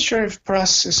I'm not sure if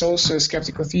Pruss is also a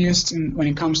skeptical theist when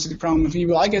it comes to the problem of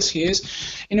evil. I guess he is,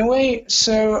 in a way.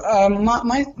 So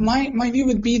my view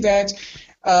would be that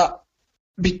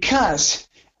because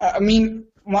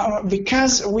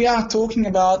we are talking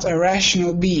about a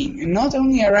rational being, and not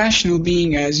only a rational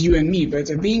being as you and me, but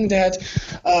a being that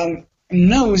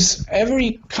knows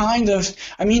every kind of,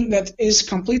 that is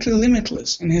completely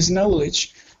limitless in his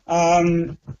knowledge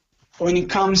when it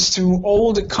comes to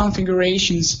all the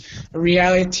configurations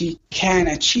reality can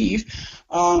achieve.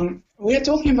 We are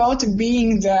talking about a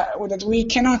being that we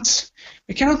cannot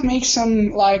make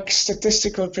some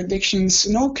statistical predictions,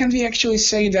 nor can we actually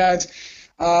say that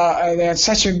that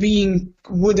such a being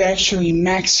would actually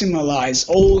maximize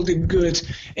all the good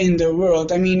in the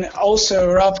world. I mean,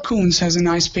 also Rob Koons has a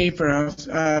nice paper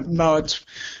about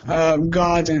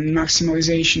God and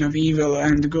maximalization of evil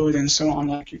and good and so on.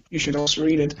 Like you should also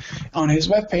read it on his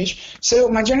webpage. So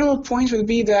my general point would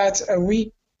be that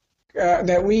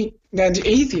the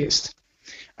atheist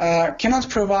cannot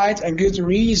provide a good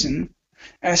reason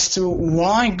as to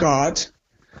why God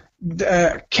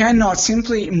cannot,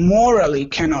 simply morally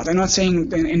cannot, I'm not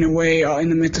saying in a way or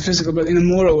in a metaphysical, but in a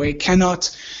moral way, cannot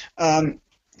in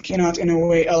a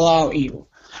way allow evil.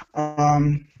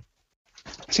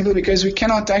 Simply because we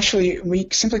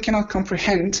simply cannot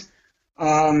comprehend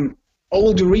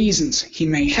all the reasons he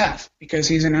may have, because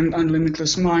he's an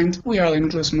unlimitless mind, we are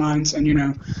limitless minds, and you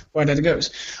know where that goes.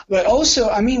 But also,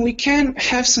 I mean, we can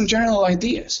have some general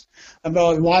ideas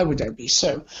about why would that be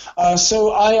so.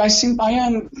 So I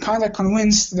am kind of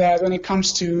convinced that when it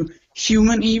comes to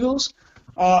human evils,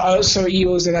 also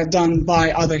evils that are done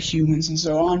by other humans and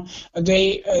so on,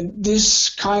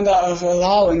 this kind of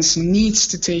allowance needs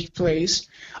to take place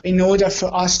in order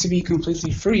for us to be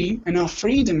completely free. And our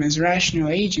freedom as rational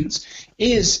agents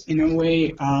is, in a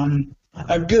way,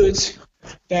 a good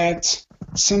that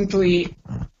simply,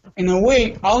 in a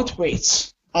way,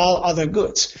 outweighs all other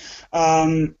goods.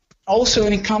 Also,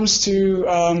 when it comes to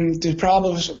the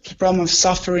problem of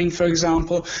suffering, for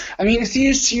example, I mean,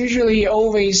 theists usually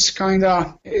always it's kind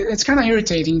of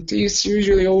irritating. Theists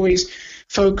usually always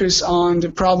focus on the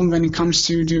problem when it comes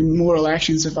to the moral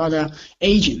actions of other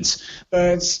agents.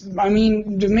 But, I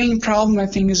mean, the main problem, I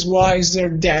think, is why is there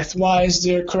death? Why is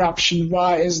there corruption?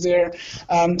 Why is there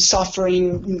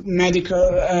suffering,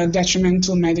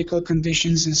 detrimental medical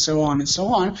conditions, and so on and so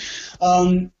on?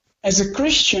 As a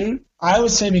Christian, I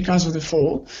would say because of the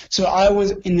fall. So I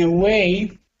would, in a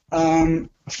way,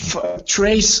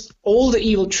 trace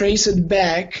it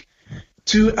back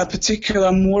to a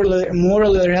particular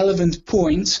morally relevant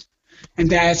point, and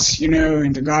that's,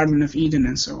 in the Garden of Eden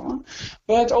and so on.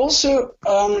 But also,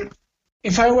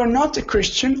 if I were not a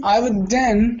Christian, I would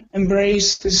then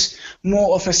embrace this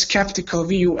more of a skeptical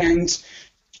view and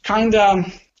kind of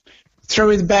throw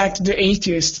it back to the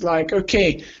atheist, like,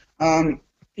 okay,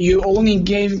 you only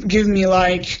give me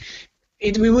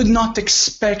we would not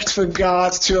expect for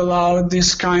God to allow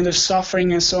this kind of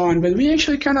suffering and so on, but we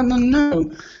actually kind of don't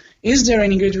know. Is there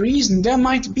any good reason? There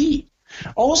might be.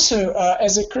 Also,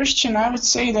 as a Christian, I would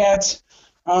say that,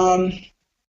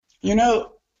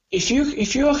 if you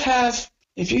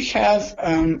have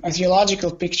a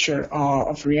theological picture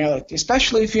of reality,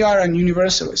 especially if you are a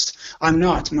universalist, I'm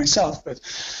not myself, but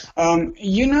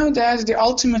you know that the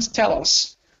ultimate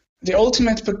telos, the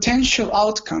ultimate potential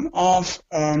outcome of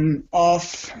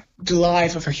the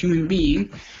life of a human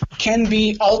being can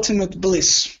be ultimate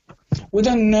bliss. We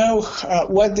don't know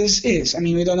what this is. I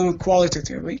mean, we don't know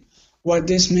qualitatively what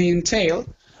this may entail,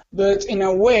 but in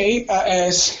a way,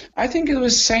 as I think it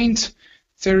was Saint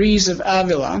Therese of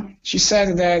Avila, she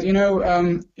said that,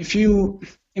 if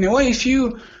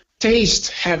you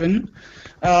taste heaven,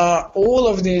 all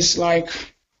of your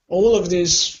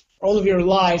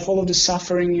life, all of the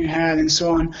suffering you had and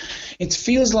so on, it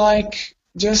feels like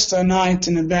just a night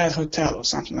in a bad hotel or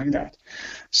something like that.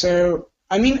 So,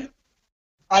 I mean,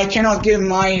 I cannot give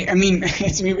we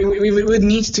would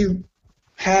need to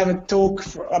have a talk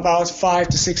for about 5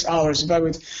 to 6 hours if I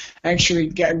would actually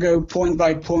go point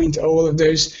by point all of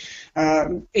those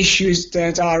issues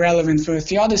that are relevant for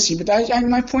theodicy. But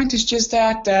my point is just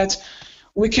that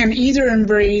we can either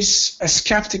embrace a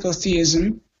skeptical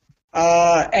theism,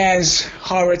 as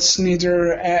Howard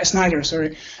Snyder,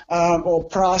 or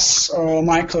Pross or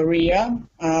Michael Rea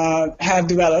have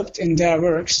developed in their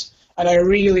works. And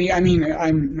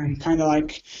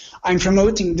I'm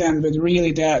promoting them, but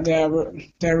really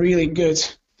they're really good.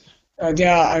 They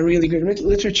are a really good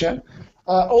literature.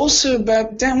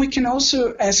 But then we can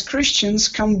also, as Christians,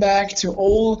 come back to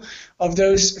all of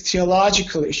those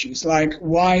theological issues, like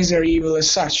why is there evil as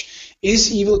such?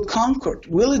 Is evil conquered?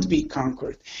 Will it be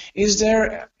conquered? Is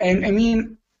there? And I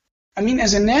mean,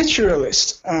 as a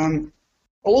naturalist,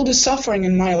 all the suffering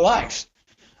in my life,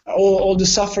 all the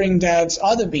suffering that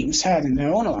other beings had in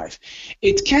their own life,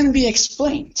 it can be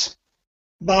explained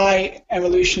by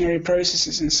evolutionary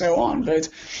processes and so on. But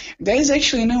there is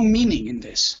actually no meaning in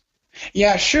this.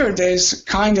 Yeah, sure, there's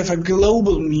kind of a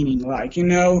global meaning, like,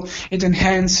 it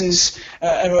enhances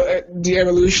the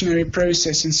evolutionary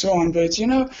process and so on. But,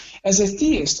 as a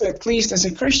theist, at least as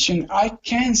a Christian, I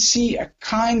can see a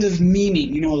kind of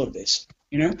meaning in all of this.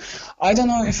 I don't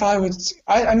know if I would.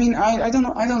 I don't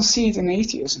know. I don't see it in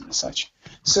atheism as such.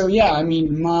 So yeah,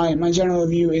 my general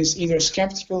view is either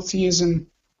skeptical theism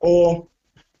or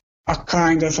a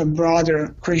kind of a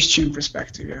broader Christian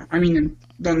perspective. Yeah. I mean,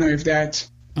 don't know if that.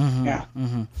 Yeah.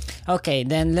 Okay,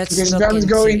 then let's Because look that would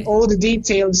go in into. all the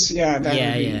details. Yeah, that Yeah,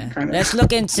 would be yeah. kind of. Let's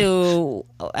look into,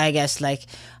 I guess, like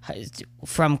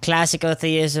from classical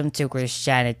theism to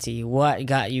Christianity. What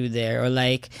got you there? Or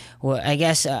like, well, I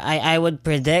guess I would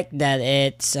predict that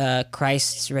it's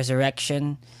Christ's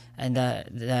resurrection and the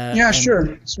Yeah,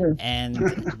 sure, sure. and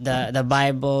the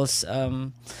Bible's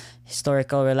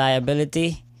historical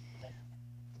reliability.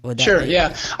 Would that Sure, be?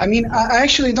 yeah. I mean, I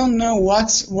actually don't know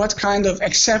what kind of,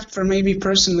 except for maybe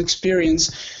personal experience,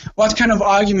 what kind of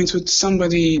argument would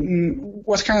somebody,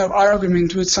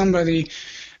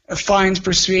 find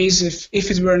persuasive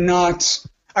if it were not,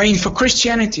 I mean, for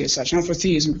Christianity as such, not for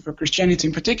theism, but for Christianity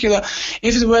in particular,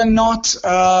 if it were not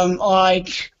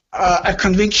like a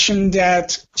conviction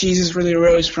that Jesus really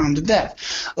rose from the dead.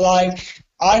 Like,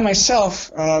 I myself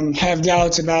have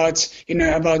doubts about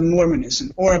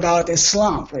Mormonism or about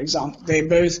Islam, for example. They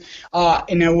both are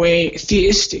in a way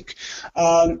theistic,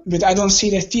 but I don't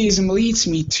see that theism leads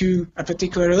me to a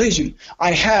particular religion.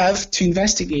 I have to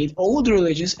investigate all the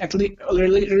religions, at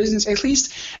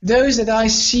least those that I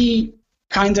see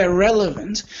kind of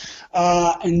relevant,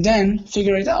 and then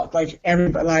figure it out. Like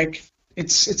everybody, like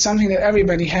it's something that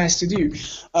everybody has to do.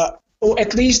 Or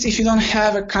at least if you don't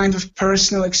have a kind of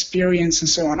personal experience and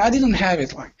so on. I didn't have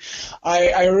it. Like,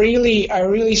 I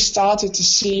really started to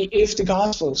see if the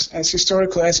Gospels, as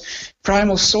historical as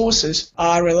primal sources,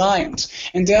 are reliant.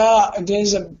 And there are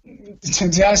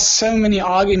so many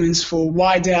arguments for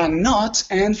why they are not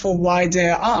and for why they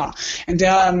are. And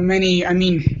there are many. I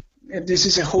mean, this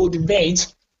is a whole debate.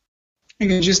 You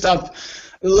can just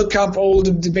look up all the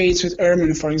debates with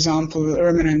Ehrman, for example,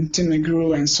 Ehrman and Tim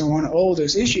McGrew and so on, all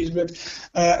those issues. But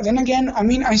then again, I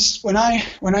mean, when I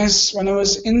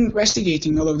was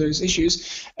investigating all of those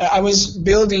issues, I was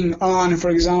building on, for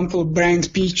example,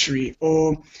 Brand Petrie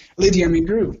or Lydia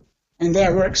McGrew and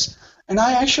their works, and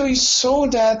I actually saw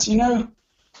that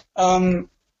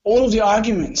all of the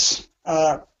arguments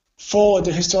for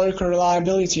the historical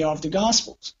reliability of the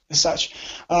Gospels, as such,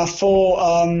 for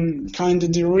kind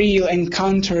of the real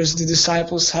encounters the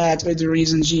disciples had with the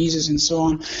risen Jesus and so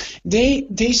on,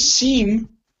 they seem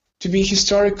to be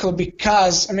historical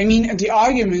because, I mean, the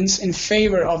arguments in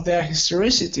favor of their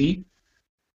historicity,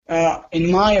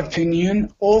 in my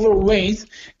opinion, overweight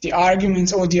the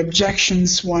arguments or the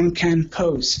objections one can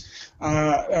pose,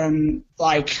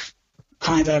 like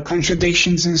kind of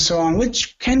contradictions and so on,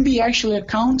 which can be actually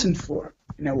accounted for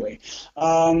in a way.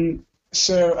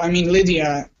 So, I mean,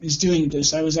 Lydia is doing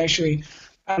this. I'm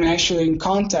actually in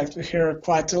contact with her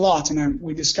quite a lot, and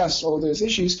we discussed all those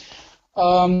issues.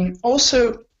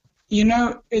 Also,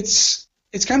 it's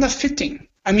kind of fitting.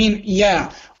 I mean,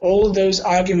 yeah, all those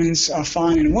arguments are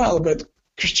fine and well, but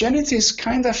Christianity is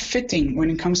kind of fitting when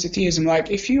it comes to theism.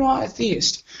 Like, if you are a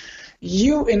theist,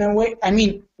 you, in a way, I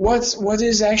mean, what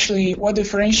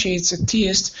differentiates a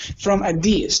theist from a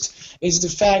deist is the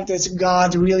fact that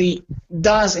God really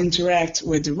does interact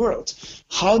with the world.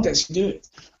 How does he do it?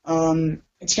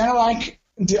 It's kind of like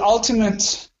the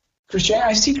ultimate Christianity.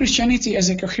 I see Christianity as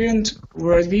a coherent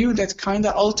worldview that kind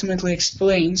of ultimately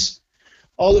explains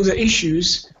all of the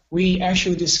issues we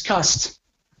actually discussed,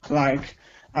 like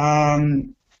I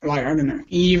don't know,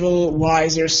 evil, why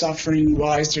is there suffering,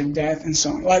 why is there death, and so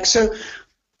on. Like, so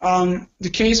the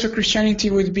case for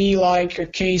Christianity would be like a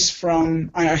case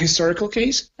from a historical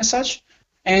case as such,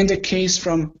 and a case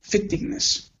from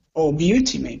fittingness or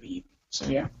beauty maybe. So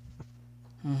yeah.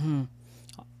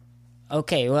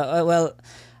 Okay. Well.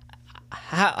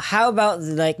 How about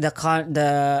like the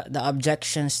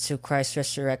objections to Christ's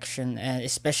resurrection, and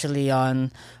especially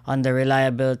on the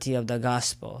reliability of the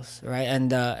Gospels, right?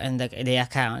 And the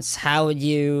accounts. How would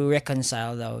you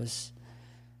reconcile those?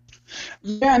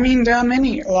 Yeah, I mean, there are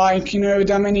many, like, there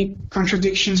are many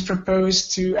contradictions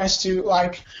proposed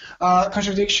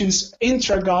contradictions,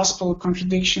 intra-gospel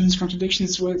contradictions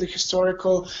with the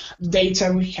historical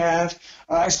data we have,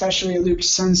 especially Luke's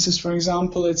census, for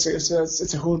example. It's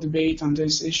a whole debate on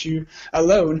this issue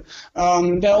alone.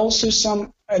 There are also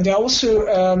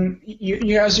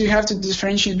you have to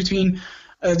differentiate between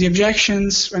the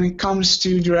objections when it comes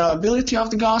to the reliability of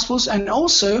the Gospels, and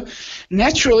also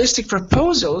naturalistic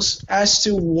proposals as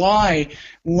to why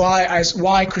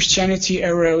Christianity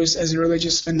arose as a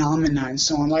religious phenomenon and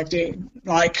so on,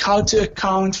 like how to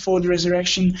account for the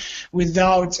resurrection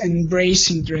without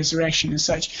embracing the resurrection as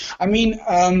such. I mean,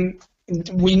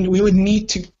 we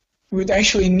would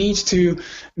actually need to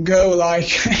go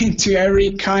like into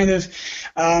every kind of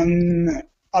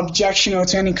objection or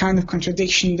to any kind of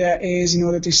contradiction there is, in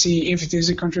order to see if it is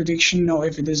a contradiction or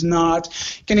if it is not.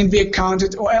 Can it be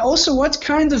accounted? Or also, what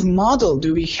kind of model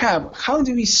do we have? How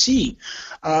do we see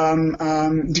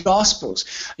the Gospels?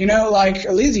 Like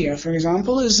Lydia, for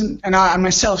example, and I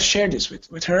myself shared this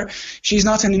with her, she's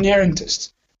not an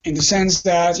inerrantist, in the sense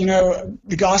that,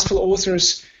 the Gospel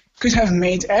authors could have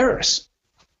made errors.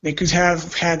 They could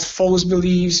have had false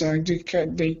beliefs, or I think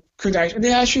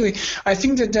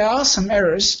that there are some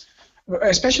errors,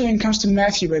 especially when it comes to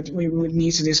Matthew, but we would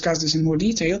need to discuss this in more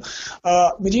detail.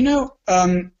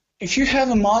 If you have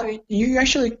a model, you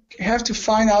actually have to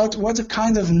find out what the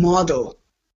kind of model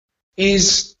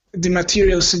is the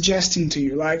material suggesting to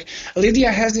you. Like,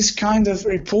 Lydia has this kind of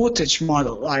reportage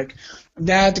model, like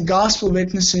that gospel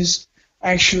witnesses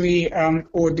actually,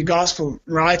 or the gospel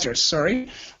writers,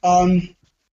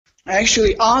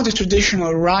 actually are the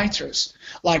traditional writers.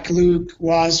 Like Luke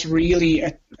was really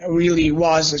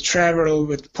was a traveler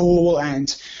with Paul,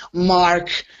 and Mark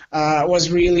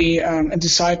was really a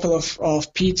disciple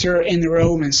of Peter in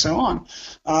Rome, and so on.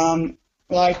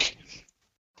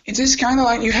 It is kind of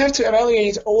like you have to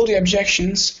evaluate all the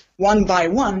objections one by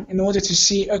one in order to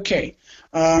see,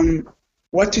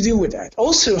 what to do with that.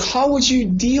 Also, how would you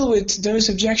deal with those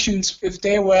objections if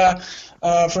they were,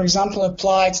 for example,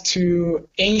 applied to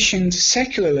ancient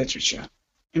secular literature?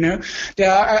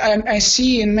 I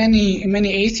see in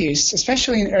many atheists,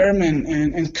 especially in Ehrman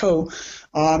and co,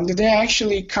 that they're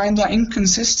actually kind of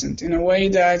inconsistent in a way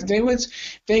that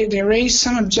they raise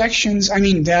some objections. I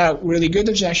mean, they're really good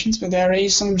objections, but they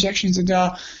raise some objections that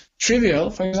are trivial,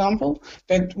 for example,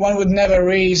 that one would never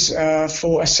raise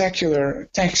for a secular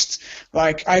text.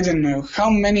 Like, I don't know how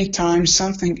many times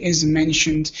something is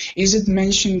mentioned. Is it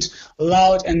mentioned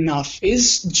loud enough?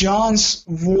 Is John's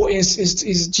voice,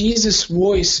 is Jesus'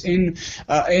 voice in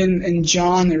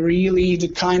John really the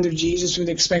kind of Jesus would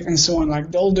expect, and so on?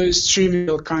 Like all those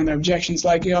trivial kind of objections,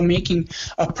 like you are making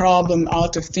a problem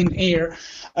out of thin air.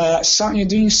 You're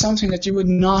doing something that you would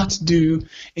not do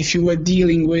if you were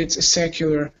dealing with a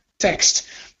secular text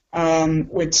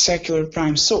with secular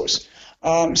prime source.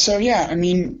 I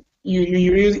mean,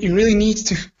 you really need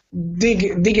to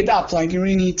dig it up. Like, you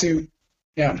really need to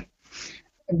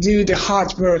do the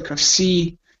hard work of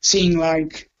seeing,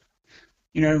 like,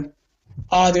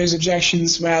 are those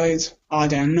objections valid? Are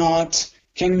they not?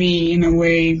 Can we, in a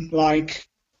way, like,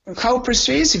 how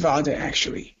persuasive are they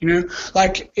actually?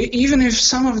 Like, even if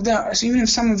some of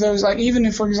those, like, even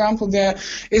if, for example, there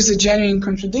is a genuine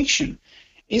contradiction,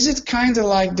 is it kind of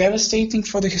like devastating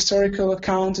for the historical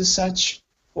account as such,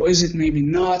 or is it maybe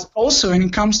not? Also, when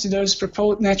it comes to those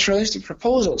naturalistic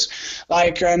proposals,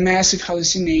 like massive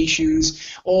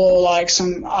hallucinations, or like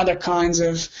some other kinds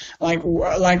of like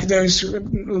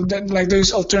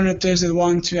those alternatives that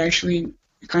want to actually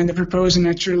kind of propose a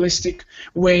naturalistic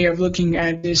way of looking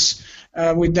at this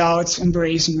without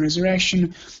embracing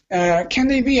resurrection, can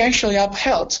they be actually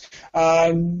upheld?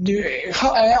 How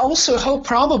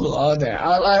probable are they?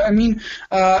 I mean,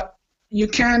 you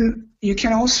can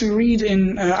also read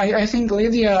in. I think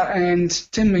Lydia and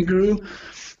Tim McGrew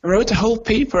wrote a whole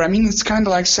paper. I mean, it's kind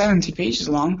of like 70 pages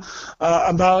long,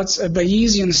 about a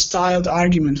Bayesian-styled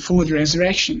argument for the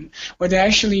resurrection, where they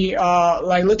actually are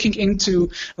like looking into,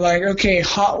 like, okay,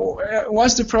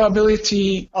 what's the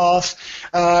probability of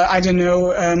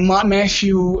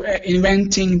Matthew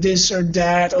inventing this or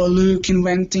that, or Luke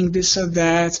inventing this or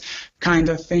that kind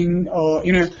of thing, or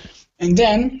and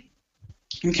then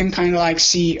you can kind of like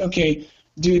see, okay,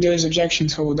 do those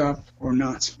objections hold up or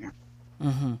not? Yeah.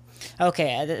 Mm-hmm.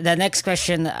 Okay, the next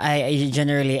question I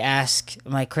generally ask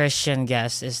my Christian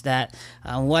guests is that,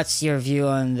 what's your view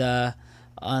on the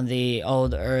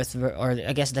old Earth, or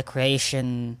I guess the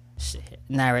creation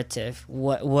narrative?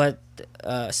 What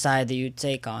side do you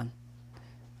take on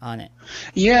it?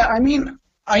 Yeah, I mean,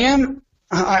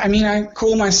 I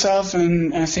call myself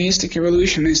an atheistic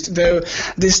evolutionist, though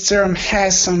this term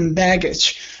has some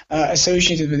baggage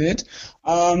associated with it.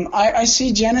 I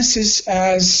see Genesis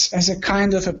as a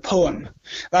kind of a poem,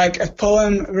 like a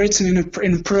poem written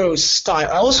in prose style.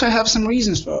 I also have some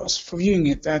reasons for viewing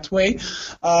it that way,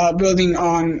 building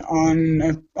on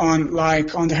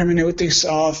the hermeneutics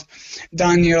of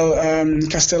Daniel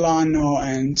Castellano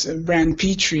and Brand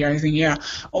Petrie, I think,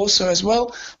 also as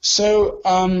well. So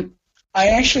I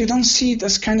actually don't see it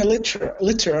as kind of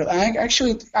literal. I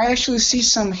actually see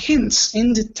some hints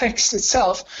in the text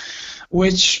itself,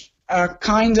 which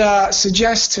kind of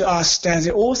suggest to us that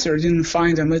the author didn't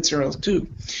find them literal too.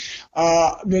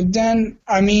 But then,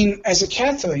 I mean, as a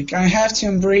Catholic, I have to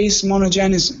embrace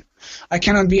monogenism. I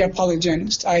cannot be a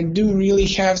polygenist. I do really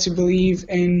have to believe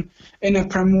in a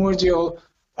primordial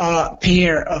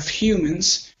pair of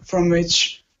humans from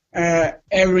which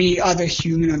every other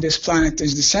human on this planet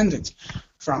is descended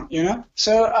from,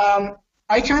 So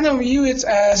I kind of view it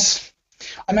as,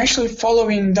 I'm actually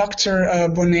following Dr.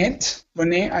 Bonnet,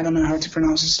 I don't know how to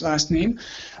pronounce his last name.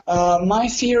 My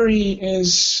theory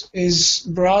is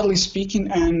broadly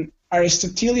speaking an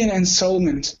Aristotelian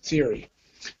ensoulment theory.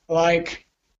 Like,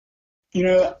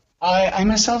 I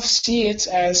myself see it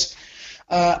as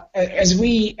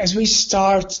we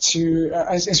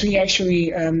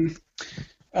actually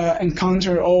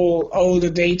encounter all the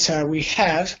data we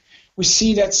have, we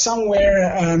see that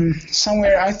somewhere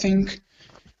I think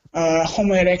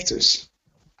Homo erectus.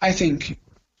 I think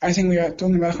we are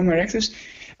talking about Homo erectus.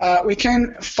 We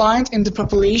can find in the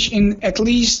population, in at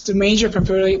least the major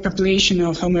population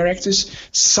of Homo erectus,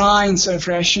 signs of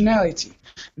rationality.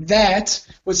 That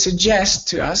would suggest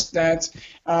to us that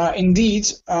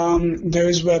indeed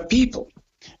those were people.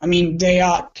 I mean, they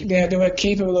were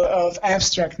capable of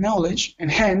abstract knowledge,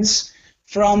 and hence,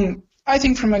 I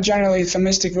think from a generally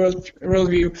Thomistic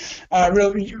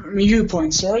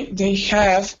viewpoint,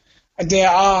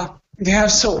 they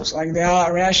have souls, like they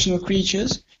are rational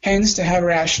creatures. Hence, they have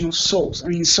rational souls. I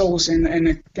mean, souls in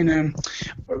a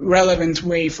relevant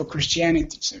way for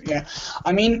Christianity. So, yeah,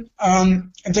 I mean,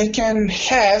 they can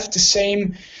have the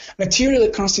same material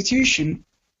constitution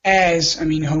as,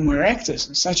 Homo erectus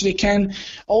and such. They can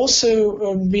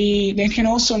also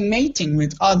mating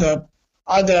with other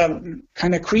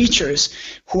kind of creatures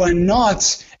who are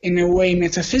not in a way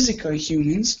metaphysically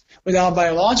humans, but are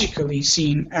biologically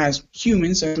seen as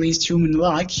humans, at least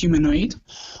human-like, humanoid,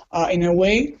 in a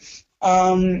way.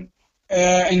 And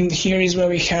here is where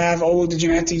we have all the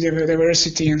genetic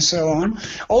diversity and so on.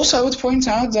 Also, I would point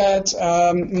out that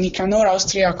Nicanor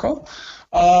Austriaco,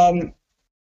 I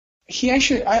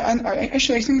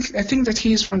think that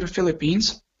he is from the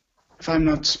Philippines.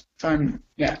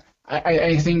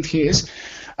 I think he is.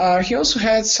 He also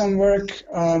had some work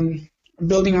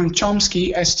building on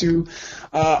Chomsky as to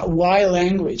why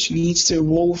language needs to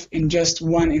evolve in just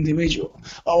one individual.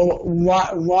 Or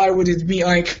why would it be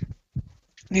like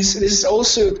this? This is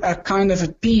also a kind of a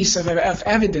piece of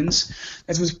evidence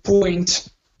that would point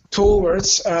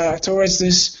towards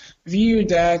this view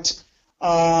that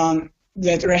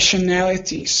that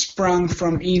rationality sprung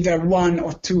from either one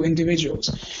or two individuals.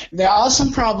 There are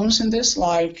some problems in this,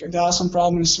 like there are some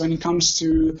problems when it comes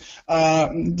to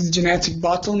the genetic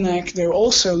bottleneck. There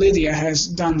also, Lydia has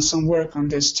done some work on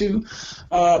this too,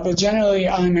 but generally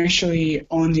I'm actually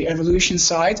on the evolution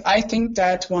side. I think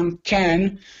that one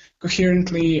can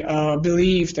coherently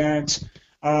believe that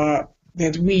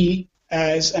we,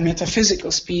 as a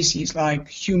metaphysical species, like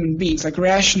human beings, like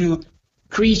rational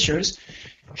creatures,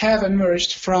 have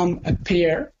emerged from a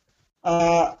pair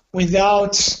and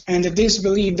that this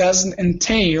belief doesn't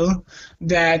entail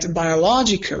that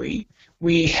biologically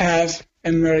we have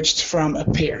emerged from a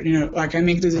pair. Like I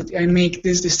make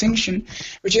this distinction,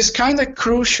 which is kind of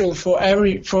crucial for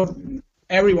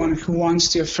everyone who wants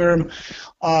to affirm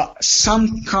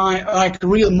some kind, like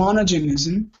real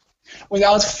monogenism,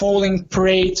 without falling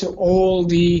prey to all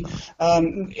the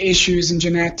issues in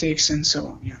genetics and so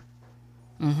on. Yeah.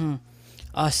 Mm-hmm.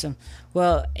 Awesome.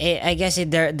 Well, I guess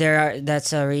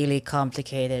that's a really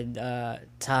complicated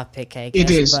topic, I guess.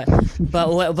 It is.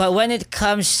 But when it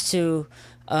comes to,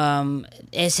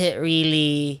 is it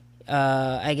really,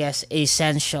 I guess,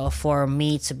 essential for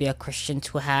me to be a Christian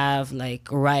to have like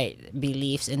right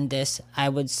beliefs in this? I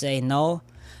would say no.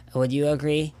 Would you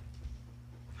agree?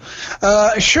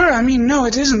 Sure. No,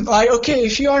 it isn't. Like, okay,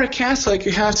 if you are a Catholic,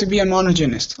 you have to be a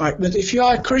monogenist. Like, but if you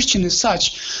are a Christian as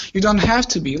such, you don't have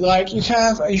to be. Like, you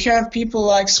have people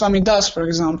like Swami Das, for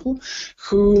example,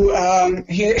 who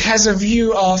he has a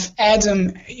view of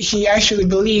Adam. He actually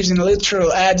believes in a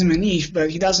literal Adam and Eve, but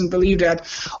he doesn't believe that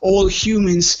all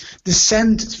humans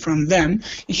descended from them.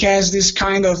 He has this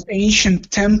kind of ancient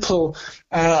temple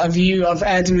view of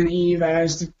Adam and Eve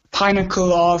as the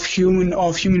pinnacle of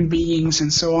human beings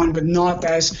and so on, but not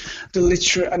as the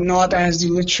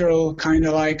literal kind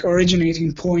of like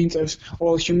originating point of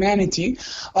all humanity.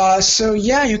 So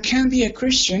yeah, you can be a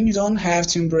Christian. You don't have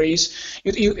to embrace.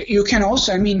 You can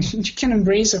also, you can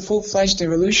embrace a full-fledged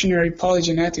evolutionary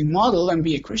polygenetic model and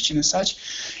be a Christian as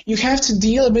such. You have to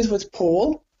deal a bit with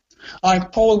Paul.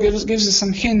 Like Paul gives us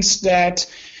some hints that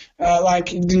like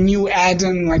the new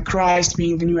Adam, like Christ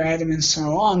being the new Adam and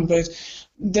so on, but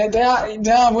there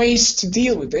are ways to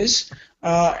deal with this,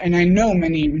 and I know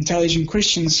many intelligent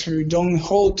Christians who don't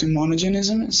hold to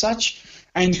monogenism and such,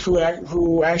 and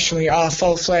who actually are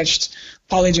full-fledged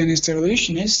polygenist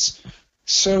evolutionists.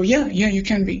 So yeah, you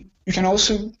can be. You can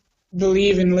also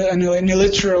believe in a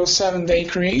literal 7-day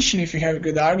creation if you have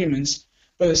good arguments,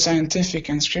 but a scientific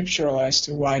and scriptural as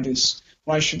to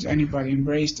why should anybody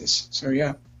embrace this. So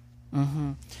yeah.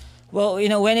 Well,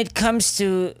 when it comes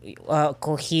to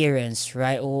coherence,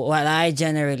 right? What I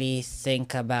generally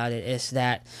think about it is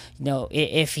that,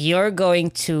 if you're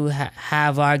going to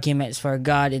have arguments for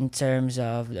God in terms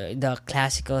of the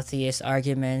classical theist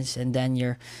arguments, and then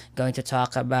you're going to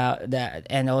talk about that,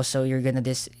 and also you're gonna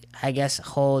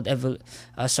hold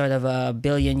a sort of a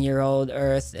billion-year-old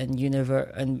Earth and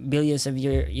universe and billions of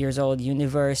years old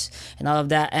universe and all of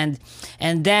that, and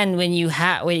then when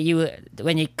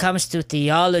it comes to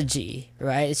theology,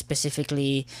 right?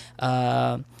 Specifically,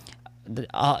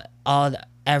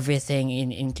 everything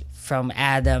in from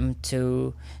Adam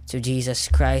to Jesus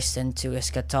Christ and to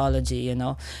eschatology.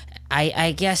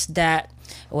 I guess that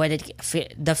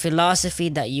the philosophy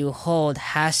that you hold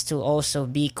has to also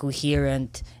be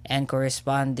coherent and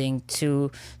corresponding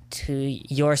to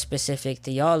your specific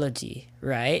theology,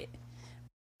 right?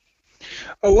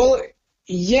 Well,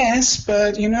 yes,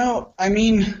 but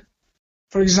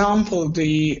for example,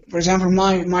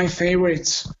 my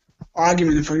favorite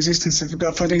argument for the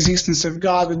existence of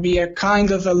God would be a kind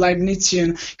of a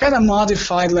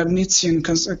modified Leibnizian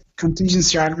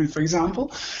contingency argument, for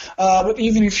example. But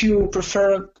even if you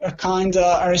prefer a kind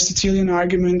of Aristotelian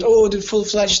argument, the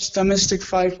full-fledged Thomistic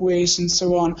 5 ways and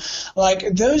so on,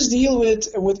 like those deal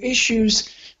with issues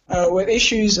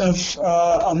of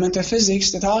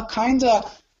metaphysics that are kind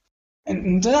of,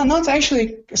 and they are not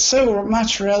actually so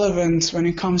much relevant when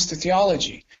it comes to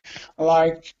theology.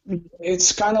 Like,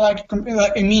 it's kind of like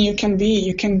you can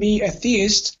be a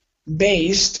theist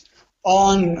based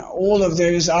on all of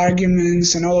those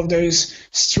arguments and all of those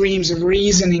streams of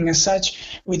reasoning as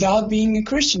such, without being a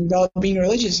Christian, without being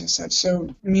religious as such. So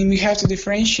we have to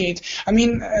differentiate.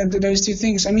 Those two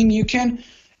things. You can,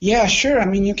 yeah, sure.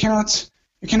 You cannot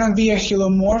be a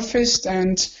helomorphist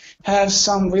and have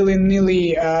some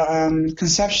willy-nilly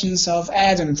conceptions of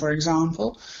Adam, for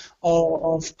example,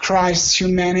 or of Christ's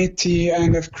humanity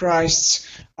and of Christ's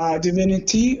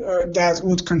divinity that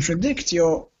would contradict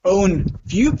your own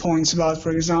viewpoints about, for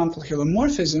example,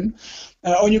 helomorphism.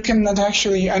 Or you cannot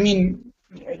actually,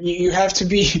 you have to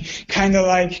be kind of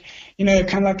like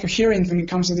coherent when it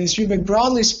comes to this view. But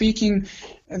broadly speaking,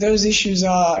 those issues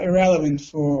are irrelevant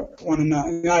for one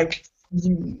another.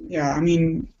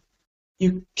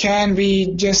 You can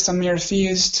be just a mere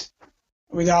theist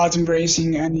without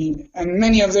embracing any, and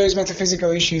many of those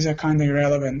metaphysical issues are kind of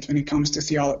irrelevant when it comes to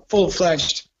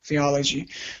full-fledged theology.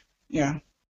 Yeah,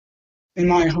 in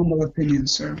my humble opinion,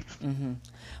 sir. Mm-hmm.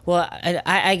 Well,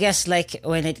 I guess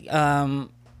when it,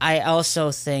 I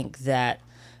also think that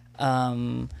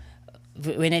when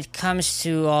it comes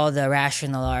to all the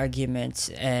rational arguments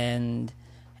and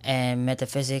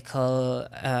metaphysical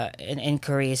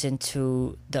inquiries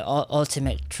into the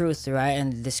ultimate truth, right,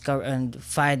 and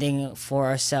finding for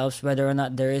ourselves whether or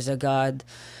not there is a God,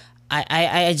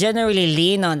 I generally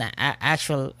lean on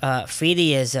actual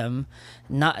fideism,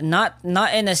 not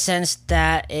in a sense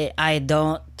that I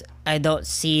don't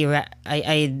see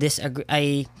I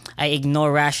disagree. I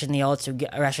ignore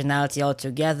rationality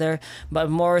altogether, but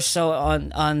more so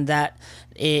on that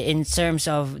in terms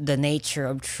of the nature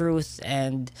of truth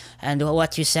and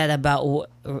what you said about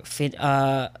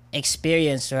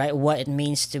experience, right? What it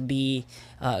means to be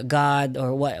God,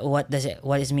 or what does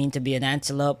it mean to be an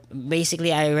antelope?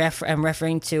 Basically, I'm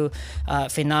referring to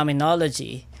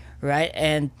phenomenology, right?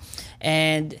 And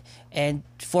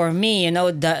for me,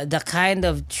 the kind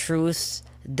of truth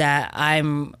that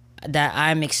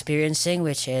I'm experiencing,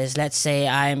 which is, let's say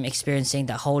I'm experiencing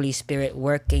the Holy Spirit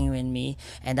working in me,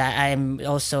 and I'm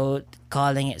also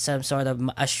calling it some sort of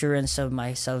assurance of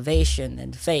my salvation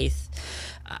and faith.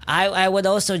 I would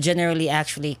also generally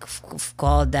actually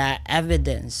call that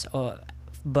evidence,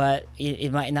 but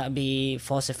it might not be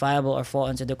falsifiable or fall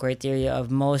into the criteria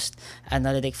of most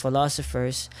analytic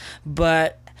philosophers.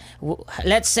 But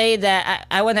let's say that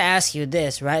I want to ask you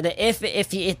this, right? That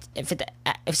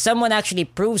if someone actually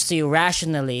proves to you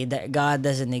rationally that God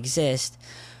doesn't exist,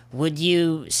 would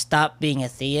you stop being a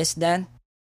theist then?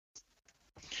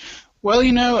 Well,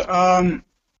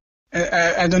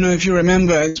 I don't know if you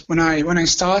remember when I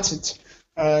started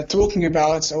talking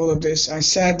about all of this. I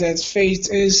said that faith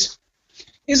is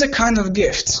a kind of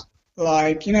gift.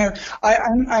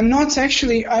 I'm not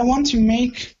actually. I want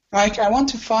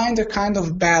to find a kind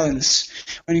of balance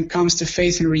when it comes to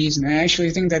faith and reason. I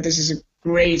actually think that this is a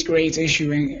great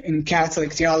issue in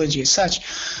Catholic theology as such.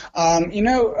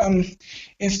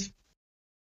 If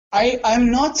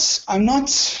I'm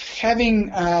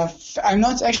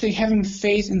not actually having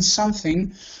faith in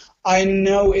something I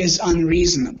know is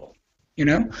unreasonable, you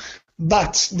know.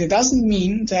 But that doesn't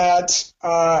mean that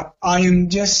I am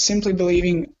just simply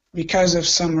believing because of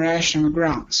some rational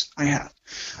grounds I have.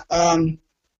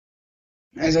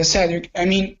 As I said,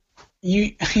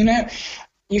 you know,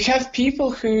 you have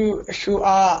people who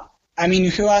are,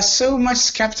 who are so much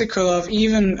skeptical of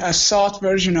even a thought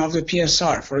version of the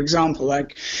PSR. For example,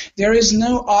 like, there is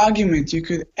no argument you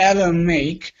could ever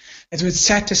make that would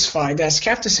satisfy that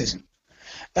skepticism.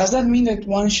 Does that mean that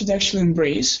one should actually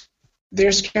embrace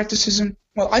their skepticism?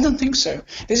 Well, I don't think so.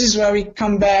 This is where we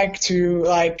come back to,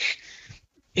 like,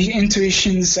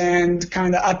 intuitions and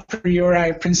kind of a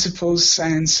priori principles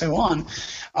and so on.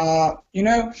 You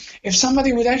know, if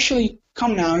somebody would actually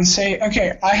come now and say,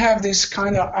 okay, I have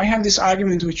this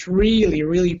argument which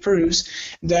really proves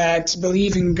that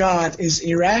believing God is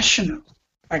irrational,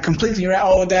 completely,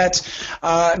 or that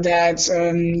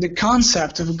the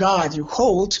concept of God you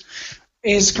hold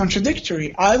is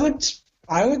contradictory, I would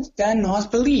then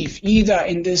not believe either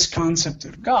in this concept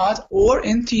of God or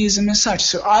in theism as such.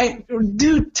 So I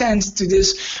do tend to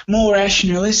this more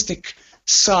rationalistic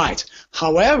side.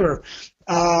 However,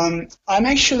 I'm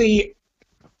actually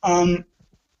not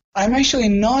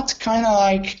kind of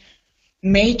like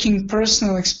making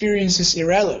personal experiences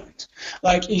irrelevant.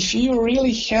 Like, if you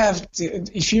really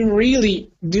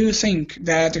do think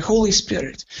that the Holy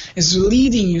Spirit is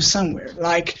leading you somewhere,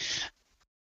 like,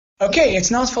 okay, it's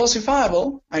not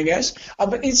falsifiable, I guess,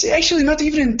 but it's actually not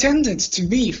even intended to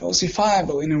be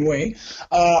falsifiable in a way.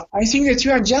 I think that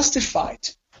you are justified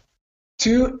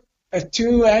to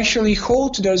actually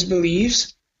hold to those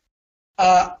beliefs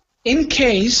in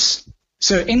case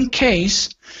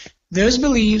those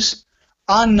beliefs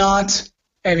are not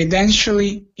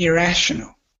evidentially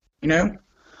irrational, you know?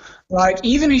 Like,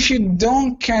 even if you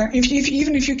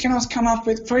even if you cannot come up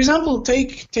with, for example,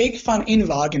 take Van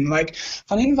Inwagen. Like,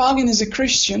 Van Inwagen is a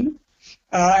Christian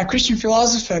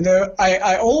philosopher. Though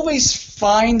I always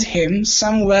find him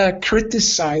somewhere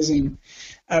criticizing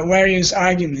various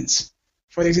arguments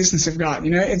for the existence of God.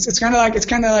 You know, it's kind of like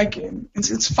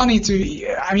it's funny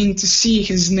to see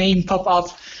his name pop up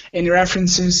in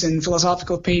references in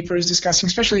philosophical papers discussing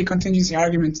especially contingency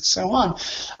arguments and so on.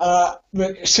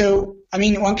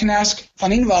 One can ask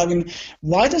Van Inwagen,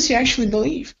 why does he actually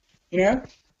believe? You know,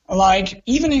 like,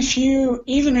 even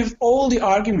if all the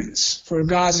arguments for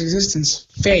God's existence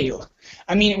fail,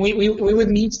 we would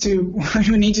need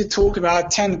to talk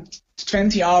about 10 to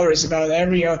 20 hours about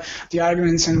every the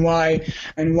arguments and why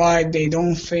they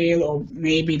don't fail or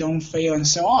maybe don't fail and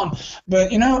so on.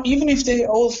 But, you know, even if they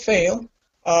all fail,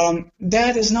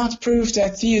 that is not proof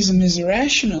that theism is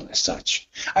irrational as such.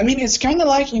 It's kind of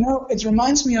like, you know, it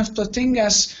reminds me of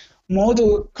Plantinga's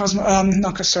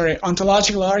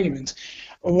ontological argument,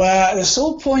 where the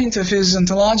sole point of his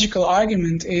ontological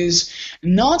argument is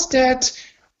not that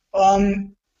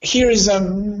here is a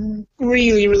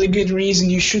really good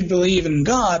reason you should believe in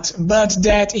God, but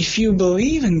that if you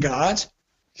believe in God,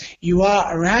 you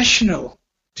are rational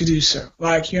to do so.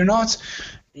 Like, you're not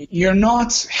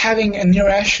having an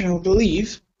irrational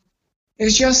belief.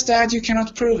 It's just that you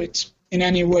cannot prove it in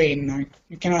any way. Like,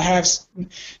 you cannot have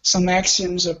some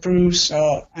axioms or proofs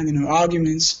or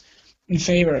arguments in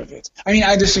favor of it.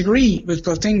 I disagree with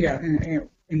Plantinga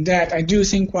in that. I do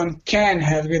think one can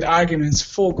have good arguments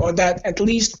for, or that at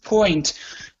least point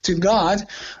to God.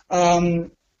 But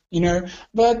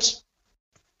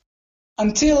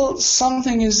until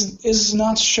something is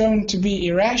not shown to be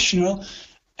irrational,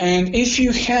 and if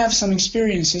you have some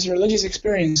experiences, religious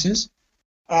experiences,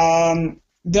 then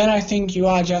I think you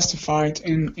are justified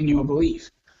in your belief.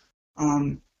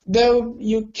 Though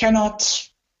you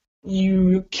cannot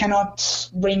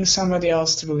bring somebody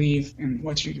else to believe in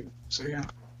what you do. So yeah.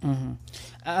 Mm-hmm.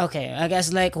 Okay, I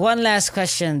guess like one last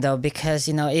question though, because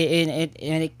when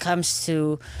it comes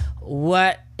to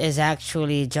what is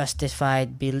actually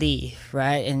justified belief,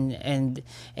 right? And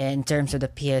in terms of the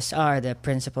PSR, the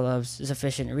principle of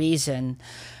sufficient reason,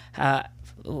 isn't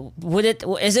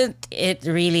it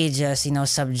really just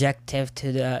subjective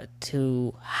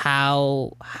to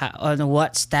how on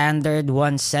what standard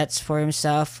one sets for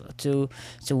himself to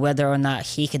whether or not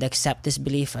he could accept this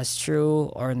belief as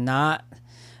true or not?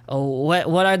 Or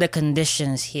what are the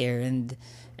conditions here, and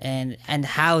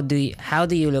how do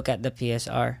you look at the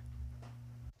PSR?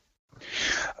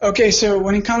 Okay, so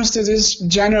when it comes to this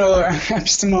general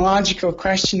epistemological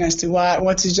question as to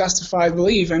what is justified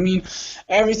belief,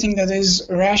 everything that is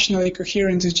rationally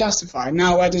coherent is justified.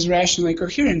 Now, what is rationally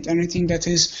coherent? Anything that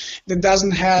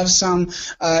doesn't have some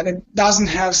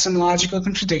logical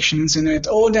contradictions in it,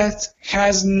 or that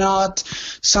has not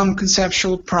some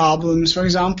conceptual problems. For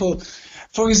example,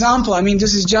 For example, I mean,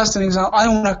 this is just an example.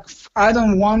 I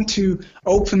don't want to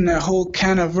open a whole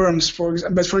can of worms.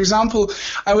 But for example,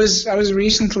 I was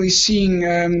recently seeing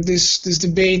this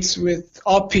debate with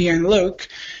Oppie and Luke,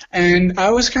 and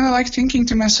I was kind of like thinking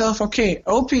to myself, okay,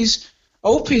 Oppie's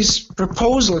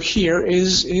proposal here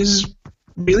is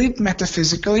really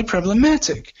metaphysically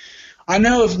problematic. I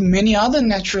know of many other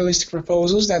naturalistic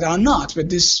proposals that are not, but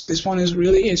this one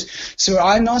really is. So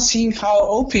I'm not seeing how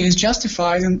OP is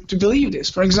justified to believe this.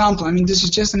 For example, I mean, this is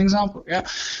just an example, yeah.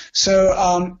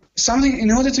 So something,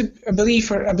 in order to a belief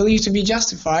to be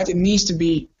justified, it needs to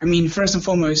be, I mean, first and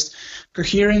foremost,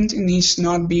 coherent. It needs to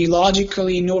not be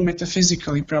logically nor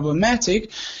metaphysically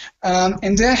problematic,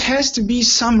 and there has to be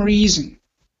some reason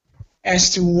as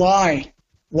to why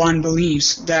one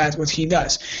believes that what he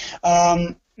does.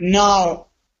 Now,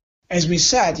 as we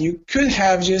said, you could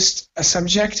have just a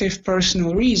subjective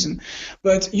personal reason,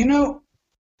 but you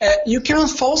cannot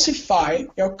falsify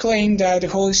your claim that the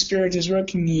Holy Spirit is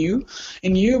working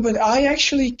in you. But I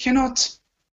actually cannot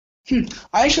come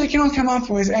up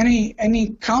with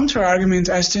any counter argument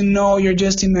as to no, you're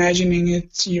just imagining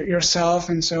it yourself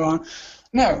and so on.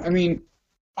 No, I mean,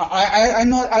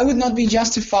 I would not be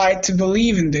justified to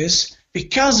believe in this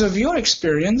because of your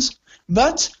experience,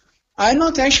 but I'm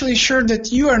not actually sure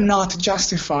that you are not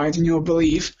justified in your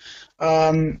belief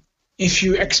if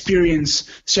you experience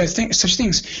such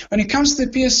things. When it comes to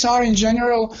the PSR in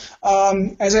general,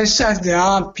 as I said, there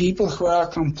are people who are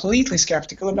completely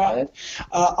skeptical about it.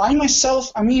 I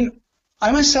myself have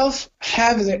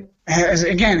the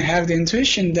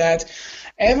intuition that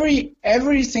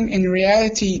everything in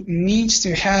reality needs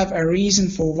to have a reason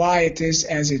for why it is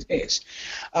as it is.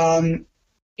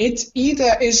 It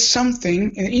either has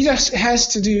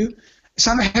to do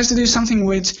something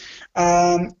with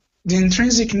the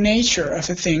intrinsic nature of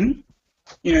a thing,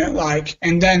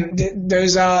 and then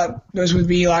those would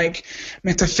be like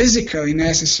metaphysically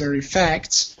necessary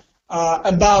facts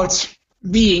about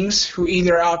beings who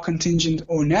either are contingent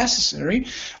or necessary,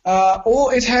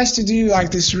 or it has to do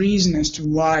like this reason as to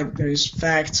why those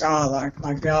facts are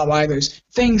like they are, why those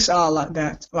things are like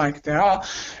they are,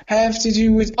 have to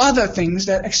do with other things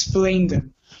that explain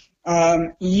them.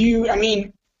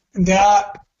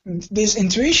 This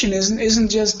intuition isn't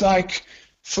just like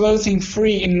floating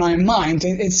free in my mind.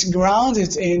 It's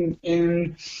grounded in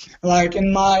both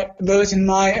in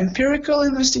my empirical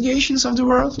investigations of the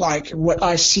world, like what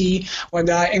I see,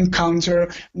 what I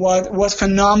encounter, what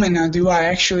phenomena do I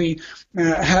actually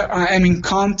I am in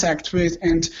contact with,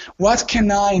 and what can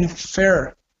I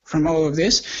infer from all of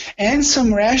this, and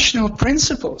some rational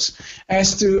principles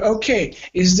as to, okay,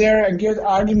 is there a good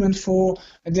argument for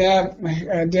there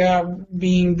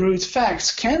being brute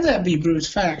facts? Can there be brute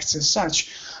facts as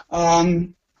such? Or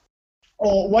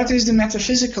what is the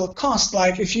metaphysical cost?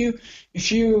 Like if you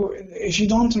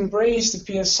don't embrace the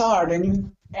PSR, then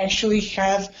you actually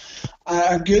have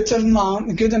a good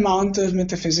amount of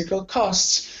metaphysical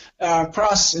costs.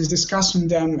 Pross is discussing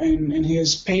them in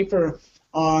his paper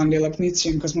on the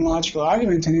Leibnizian cosmological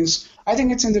argument, and I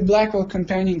think it's in the Blackwell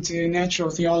Companion to Natural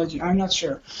Theology. I'm not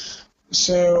sure.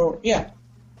 So yeah.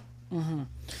 Mm-hmm.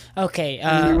 Okay.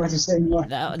 What to say more.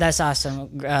 That's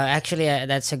awesome. Actually,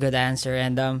 that's a good answer.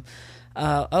 And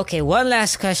okay, one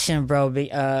last question, bro.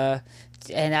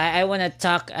 And I want to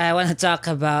talk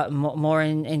about more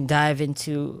and dive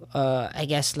into I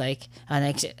guess like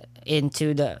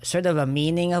into the sort of a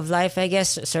meaning of life, I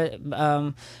guess, an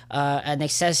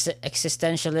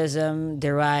existentialism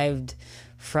derived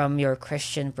from your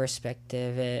Christian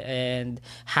perspective, and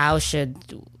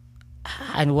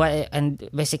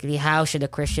basically how should a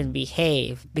Christian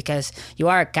behave, because you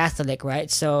are a Catholic,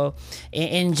 right? So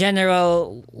in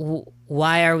general,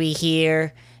 why are we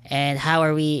here? And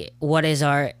what is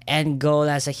our end goal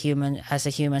as a human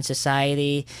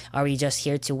society? Are we just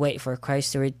here to wait for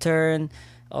Christ to return?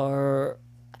 Or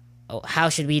how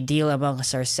should we deal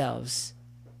amongst ourselves?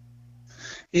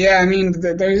 Yeah, I mean,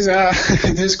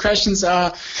 those questions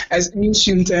are as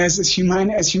ancient as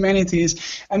humanity is.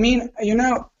 I mean,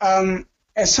 as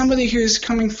somebody who's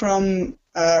coming to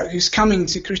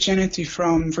Christianity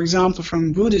from, for example,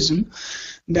 from Buddhism,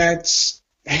 that's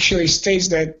actually states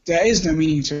that there is no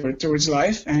meaning towards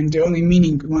life, and the only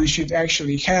meaning one should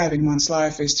actually have in one's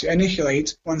life is to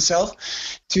annihilate oneself,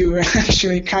 to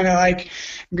actually kind of like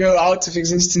go out of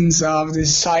existence of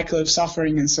this cycle of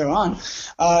suffering and so on.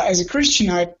 As a Christian,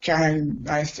 I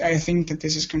think that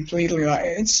this is completely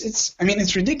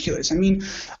it's ridiculous. I mean,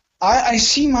 I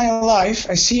see my life,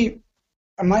 I see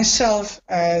myself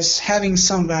as having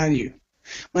some value.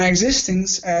 my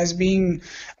existence as being,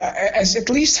 as at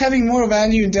least having more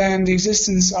value than the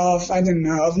existence of, I don't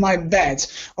know, of my bed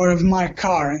or of my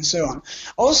car and so on.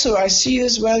 Also, I see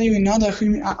this value in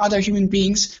other human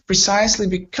beings precisely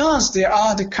because they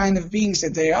are the kind of beings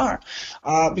that they are,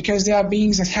 because they are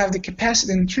beings that have the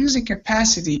capacity, intrinsic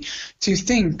capacity to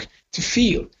think, to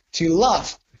feel, to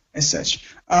love, as such.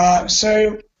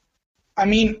 So, I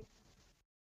mean,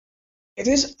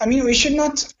 we should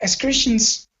not, as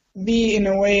Christians, be in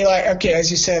a way like, okay,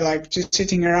 as you said, like just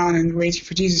sitting around and waiting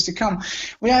for Jesus to come.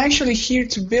 We are actually here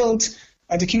to build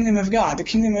the kingdom of God, the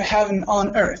kingdom of heaven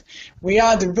on earth. We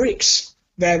are the bricks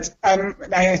that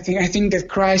I think that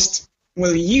Christ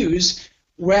will use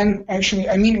when actually,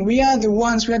 we are the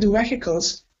ones, we are the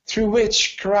vehicles through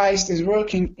which Christ is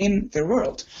working in the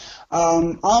world.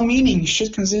 Our meaning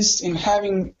should consist in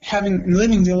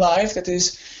living the life that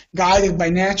is guided by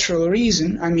natural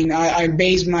reason. I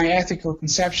base my ethical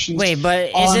conceptions. Wait,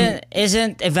 but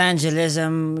isn't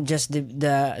evangelism just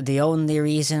the only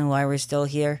reason why we're still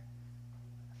here?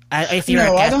 If you're a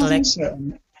Catholic? I don't think so.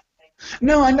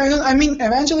 No, I don't.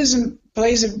 Evangelism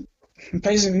plays an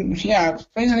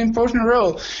important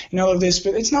role in all of this,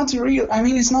 but it's not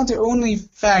it's not the only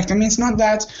fact. It's not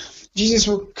that Jesus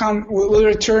will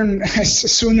return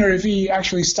sooner if we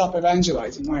actually stop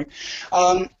evangelizing.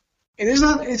 It is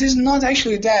not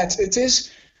actually that. It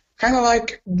is kind of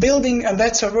like building a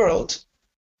better world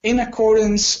in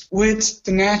accordance with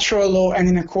the natural law and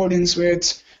in accordance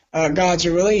with God's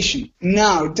revelation.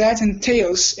 Now, that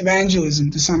entails evangelism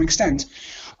to some extent.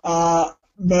 But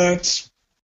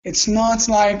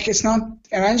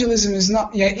evangelism is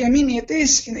not, it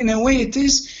is, in a way, it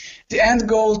is the end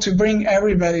goal to bring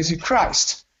everybody to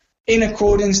Christ in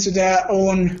accordance to their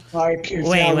own,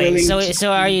 Wait.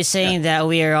 So are you saying that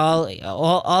we are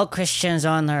all Christians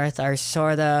on earth are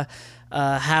sort of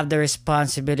have the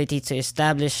responsibility to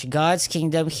establish God's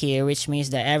kingdom here, which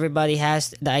means that everybody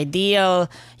has the ideal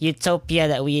utopia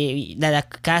that a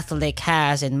Catholic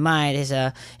has in mind is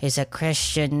a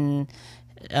Christian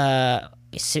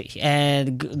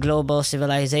and global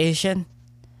civilization?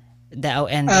 No.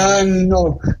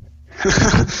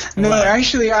 No,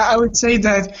 actually, I would say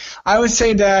that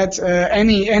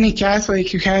any Catholic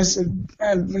who has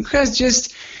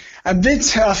just a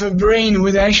bit of a brain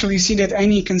would actually see that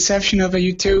any conception of a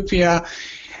utopia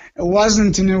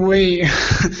wasn't, in a way,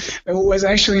 was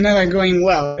actually never going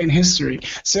well in history.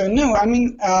 So no,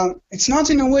 it's not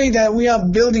in a way that we are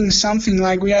building something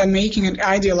like we are making an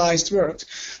idealized world.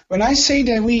 When I say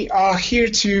that we are here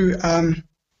to,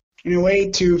 in a way,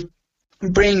 to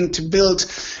build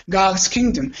God's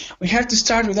kingdom, we have to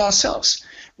start with ourselves.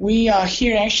 We are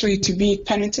here actually to be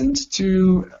penitent,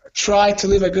 to try to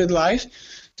live a good life,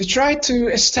 to try to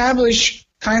establish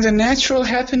kind of natural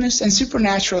happiness and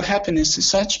supernatural happiness as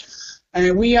such.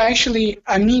 And we are actually,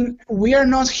 we are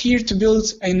not here to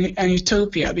build an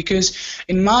utopia, because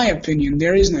in my opinion,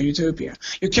 there is no utopia.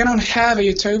 You cannot have a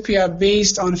utopia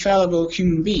based on fallible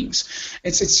human beings.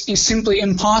 It's simply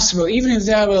impossible, even if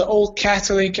they were all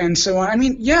Catholic and so on.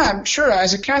 Sure,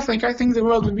 as a Catholic, I think the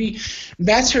world would be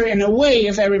better in a way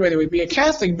if everybody would be a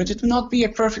Catholic, but it would not be a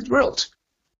perfect world.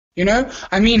 In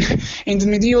the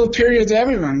medieval period,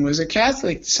 everyone was a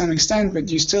Catholic to some extent, but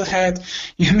you still had,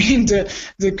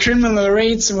 the criminal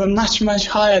rates were much, much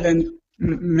higher than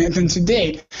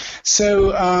today.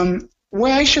 So we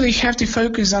actually have to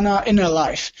focus on our inner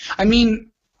life.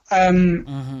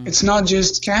 It's not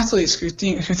just Catholics who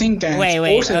think that.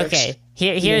 Wait, okay.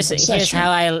 Here's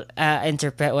how I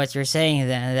interpret what you're saying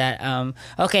then. That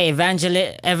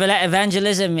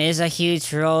evangelism is a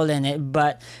huge role in it,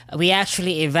 but we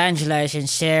actually evangelize and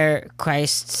share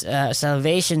Christ's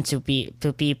salvation to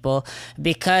people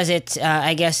because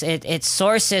it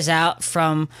sources out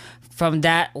from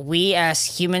that we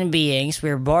as human beings,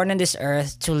 we're born on this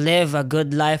earth to live a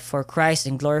good life for Christ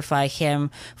and glorify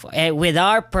Him with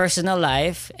our personal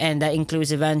life, and that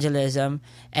includes evangelism,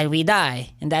 and we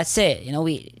die, and that's it.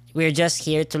 We're just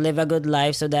here to live a good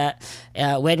life so that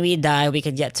when we die, we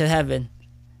can get to heaven.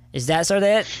 Is that sort of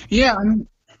it? Yeah,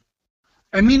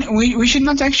 we should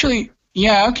not actually.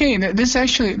 Yeah, okay. This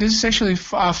is actually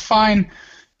fine.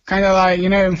 Kind of like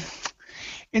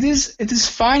it is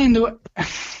fine in the.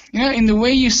 In the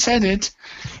way you said it,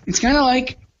 it's kind of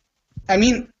like,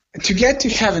 to get to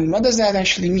heaven, what does that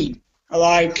actually mean?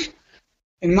 Like,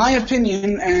 in my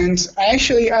opinion, and I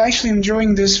actually am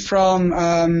drawing this from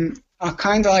a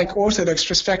kind of like Orthodox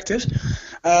perspective,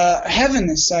 heaven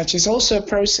as such is also a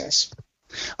process.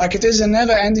 Like, it is a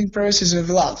never-ending process of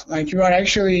love. Like, you're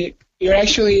actually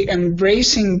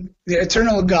embracing the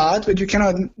eternal God, but you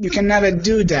can never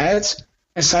do that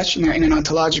as such, in an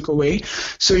ontological way.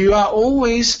 So you are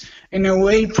always, in a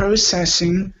way,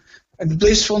 processing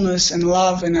blissfulness and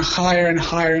love in a higher and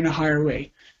higher and a higher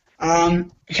way.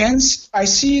 Hence, I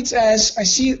see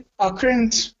our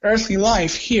current earthly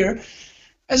life here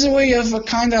as a way of a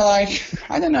kind of like,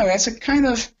 I don't know, as a kind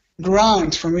of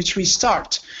ground from which we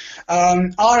start.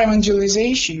 Our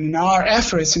evangelization, our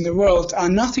efforts in the world are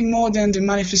nothing more than the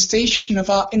manifestation of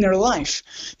our inner life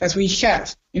that we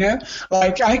have.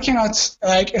 Like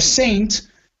a saint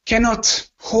cannot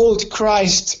hold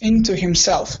Christ into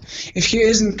himself. If he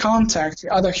is in contact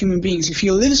with other human beings, if he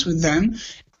lives with them,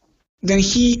 then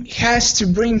he has to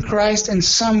bring Christ in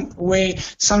some way,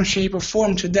 some shape or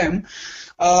form to them.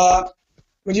 But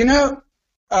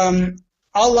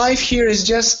our life here is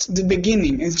just the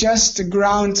beginning. It's just the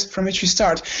ground from which we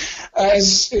start.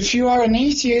 As if you are an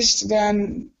atheist,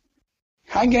 then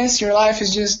I guess your life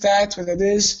is just that, what it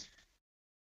is.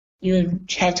 You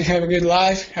have to have a good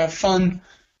life, have fun,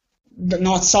 but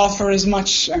not suffer as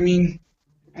much, and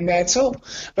that's all.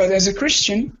 But as a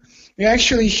Christian, you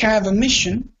actually have a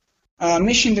mission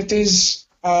that is,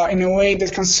 in a way,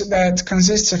 that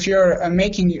consists of your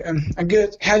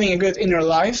having a good inner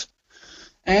life,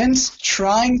 and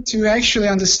trying to actually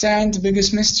understand the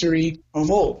biggest mystery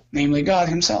of all, namely God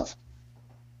Himself.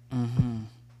 Mm-hmm.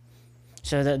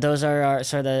 So those are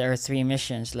our three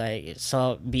missions.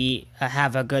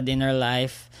 Have a good inner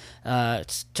life,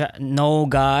 know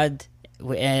God,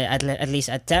 at least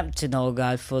attempt to know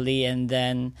God fully, and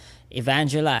then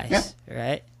evangelize. Yeah.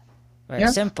 Right? Very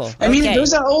simple.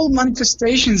 Those are all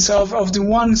manifestations of the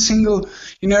one single,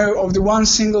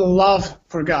 love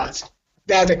for God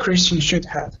that a Christian should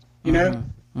have. Mm-hmm.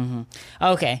 Mm-hmm.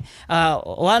 Okay.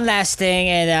 One last thing,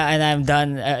 and I'm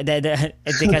done.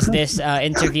 Because this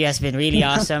interview has been really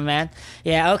awesome, man.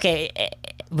 Yeah. Okay.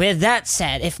 With that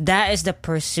said, if that is the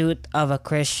pursuit of a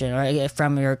Christian, or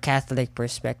from your Catholic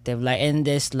perspective, like in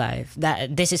this life,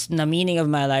 that this is the meaning of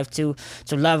my life, to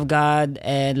love God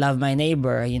and love my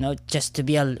neighbor. Just to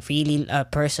be a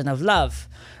person of love.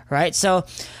 Right. So,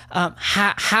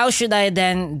 how should I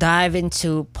then dive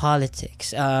into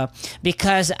politics?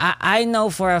 Because I know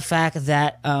for a fact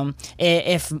that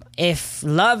if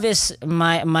love is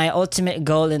my ultimate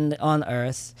goal on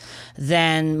earth,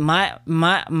 then my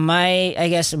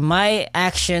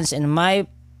actions and my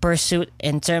pursuit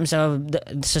in terms of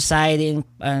the society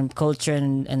and culture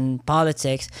and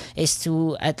politics is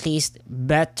to at least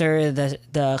better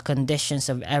the conditions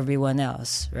of everyone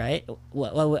else. Right.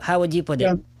 How would you put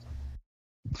it?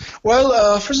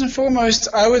 Well, first and foremost,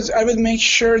 I would make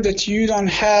sure that you don't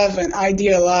have an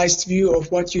idealized view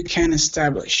of what you can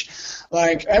establish.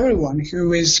 Like everyone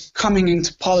who is coming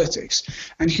into politics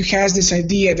and who has this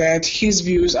idea that his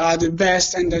views are the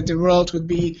best and that the world would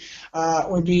be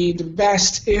the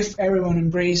best if everyone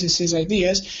embraces his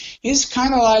ideas, is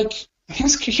kind of like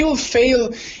he will fail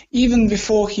even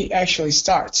before he actually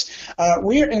starts.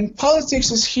 We're in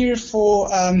politics is here for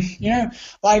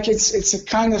it's a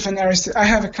kind of I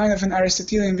have a kind of an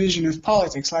Aristotelian vision of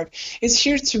politics. Like it's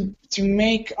here to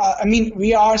make.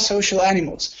 We are social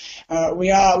animals. We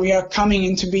are coming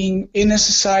into being in a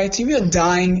society. We are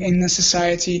dying in a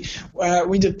society.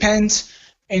 We depend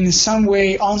in some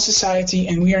way on society,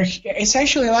 and it's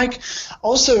actually like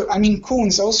also,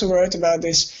 Kuhns also wrote about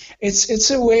this.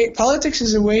 It's a way, politics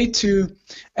is a way to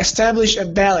establish a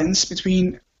balance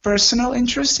between personal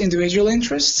interests, individual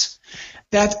interests,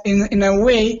 that in a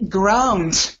way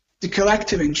ground the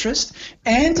collective interest,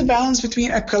 and the balance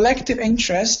between a collective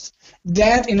interest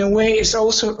that in a way is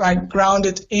also like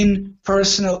grounded in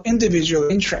personal individual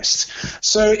interests.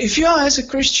 So if you are as a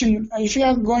Christian, if you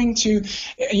are going to,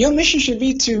 your mission should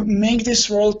be to make this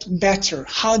world better.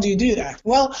 How do you do that?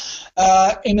 Well,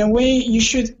 in a way you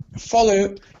should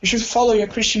follow your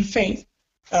Christian faith.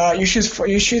 You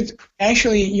should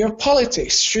actually, your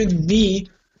politics should be,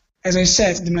 as I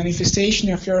said, the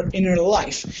manifestation of your inner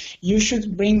life. You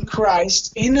should bring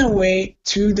Christ in a way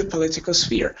to the political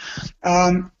sphere.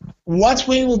 What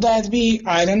way will that be?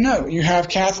 I don't know. You have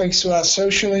Catholics who are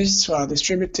socialists, who are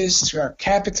distributists, who are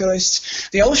capitalists.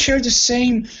 They all share the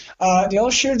same.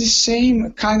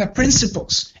 Kind of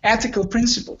principles, ethical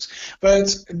principles,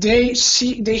 but they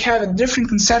have a different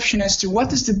conception as to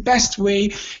what is the best way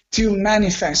to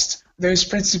manifest those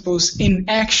principles in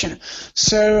action.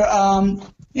 So.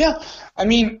 You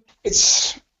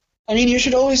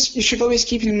should always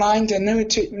keep in mind that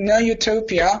no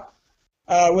utopia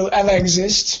will ever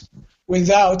exist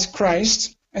without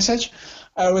Christ, as such,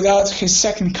 without His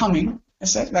second coming,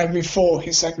 as such, like before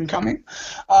His second coming.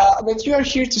 But you are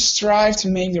here to strive to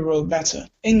make the world better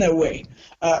in a way.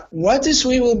 What this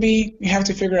way will be, you have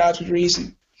to figure out with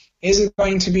reason. Is it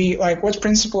going to be like what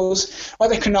principles,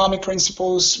 what economic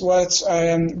principles, what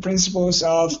principles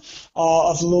of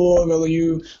law will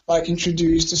you like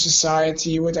introduce to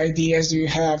society? What ideas do you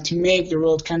have to make the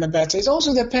world kind of better? It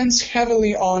also depends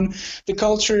heavily on the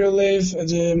culture you live,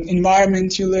 the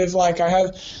environment you live. Like I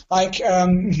have, like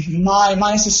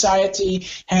my society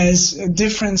has a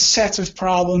different set of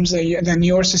problems than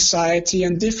your society,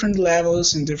 and different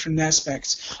levels and different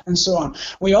aspects, and so on.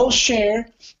 We all share,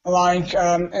 like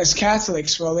as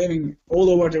Catholics, we're living all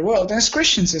over the world, and as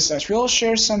Christians as such, we all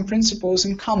share some principles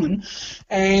in common,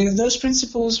 and those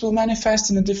principles will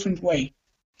manifest in a different way,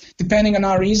 depending on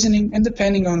our reasoning and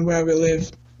depending on where we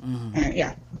live.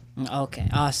 Yeah. Okay,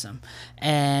 awesome.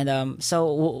 And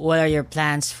so what are your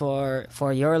plans for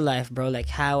your life, bro? Like,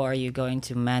 how are you going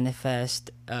to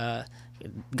manifest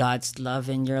God's love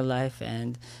in your life,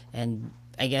 and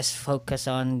I guess focus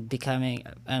on becoming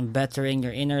and bettering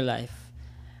your inner life?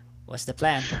 What's the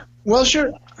plan? Well,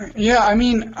 sure. Yeah, I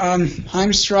mean,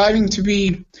 I'm striving to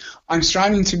be a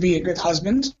good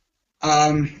husband,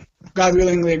 God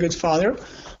willingly a good father.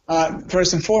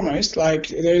 First and foremost, like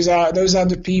those are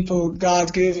the people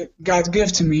God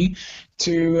give to me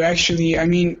to actually. I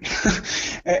mean,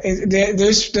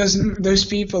 those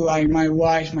people, like my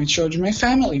wife, my children, my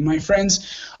family, my friends,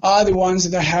 are the ones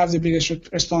that I have the biggest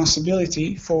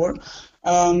responsibility for.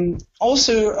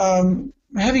 Also,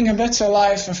 having a better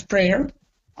life of prayer,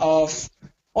 I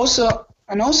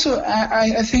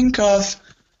think of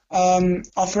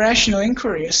rational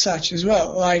inquiry as such as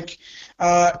well, like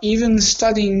even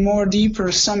studying more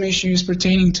deeper some issues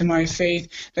pertaining to my faith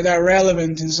that are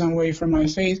relevant in some way for my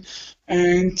faith,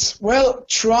 and well,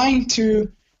 trying to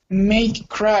make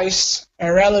Christ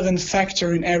a relevant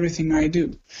factor in everything I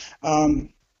do.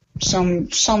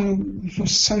 Sometimes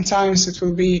it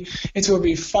will be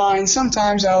fine.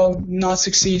 Sometimes I'll not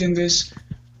succeed in this.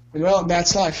 But well,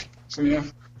 that's life. So yeah.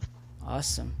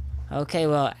 Awesome. Okay,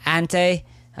 well, Ante,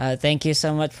 thank you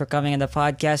so much for coming on the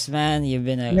podcast, man. You've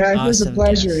been an awesome it was a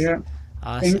pleasure. guest. Yeah.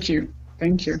 Awesome.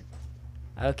 Thank you.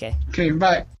 Okay. Okay,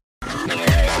 bye.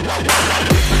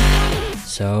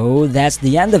 So that's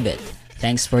the end of it.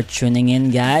 Thanks for tuning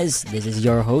in, guys. This is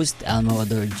your host, Elmo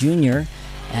Ador Jr.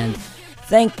 And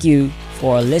thank you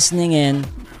for listening in.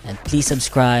 And please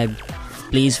subscribe.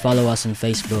 Please follow us on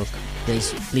Facebook.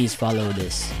 Please follow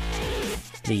this.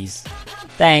 Please.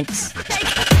 Thanks.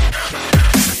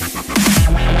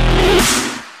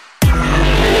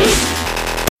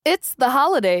 It's the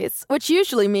holidays, which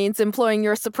usually means employing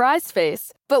your surprise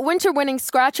face. But winter-winning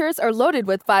scratchers are loaded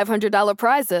with $500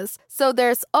 prizes, so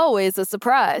there's always a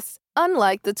surprise.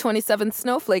 Unlike the 27th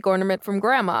snowflake ornament from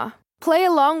Grandma. Play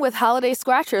along with holiday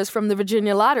scratchers from the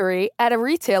Virginia Lottery at a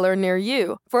retailer near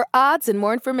you. For odds and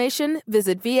more information,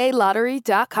 visit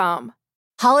VALottery.com.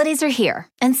 Holidays are here,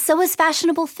 and so is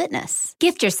fashionable fitness.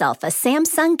 Gift yourself a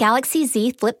Samsung Galaxy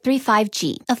Z Flip 3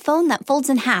 5G, a phone that folds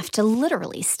in half to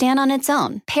literally stand on its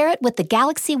own. Pair it with the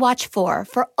Galaxy Watch 4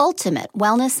 for ultimate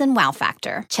wellness and wow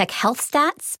factor. Check health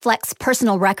stats, flex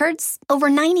personal records. Over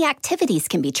 90 activities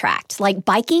can be tracked, like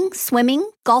biking, swimming,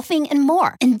 golfing, and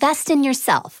more. Invest in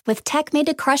yourself with tech made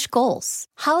to crush goals.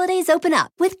 Holidays open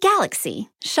up with Galaxy.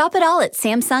 Shop it all at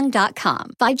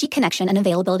Samsung.com. 5G connection and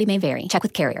availability may vary. Check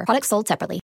with carrier. Products sold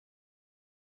separately.